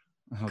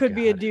 Could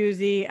be a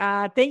doozy.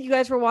 Thank you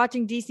guys for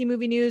watching DC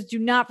Movie News. Do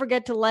not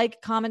forget to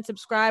like, comment,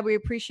 subscribe. We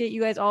appreciate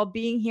you guys all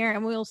being here.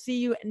 And we'll see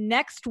you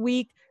next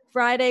week,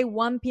 Friday,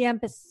 1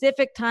 p.m.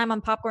 Pacific time on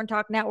Popcorn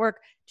Talk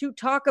Network to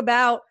talk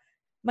about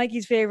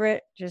Mikey's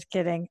favorite, just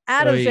kidding,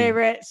 Adam's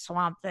favorite,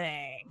 Swamp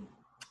Thing.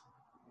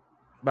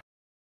 Bye.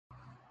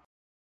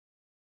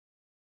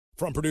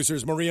 From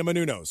producers Maria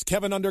Menounos,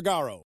 Kevin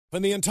Undergaro,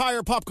 and the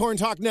entire Popcorn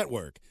Talk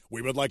Network,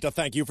 we would like to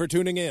thank you for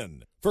tuning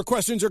in. For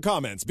questions or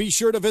comments, be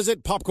sure to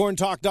visit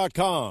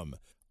popcorntalk.com.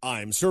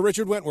 I'm Sir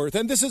Richard Wentworth,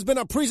 and this has been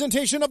a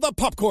presentation of the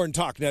Popcorn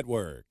Talk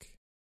Network.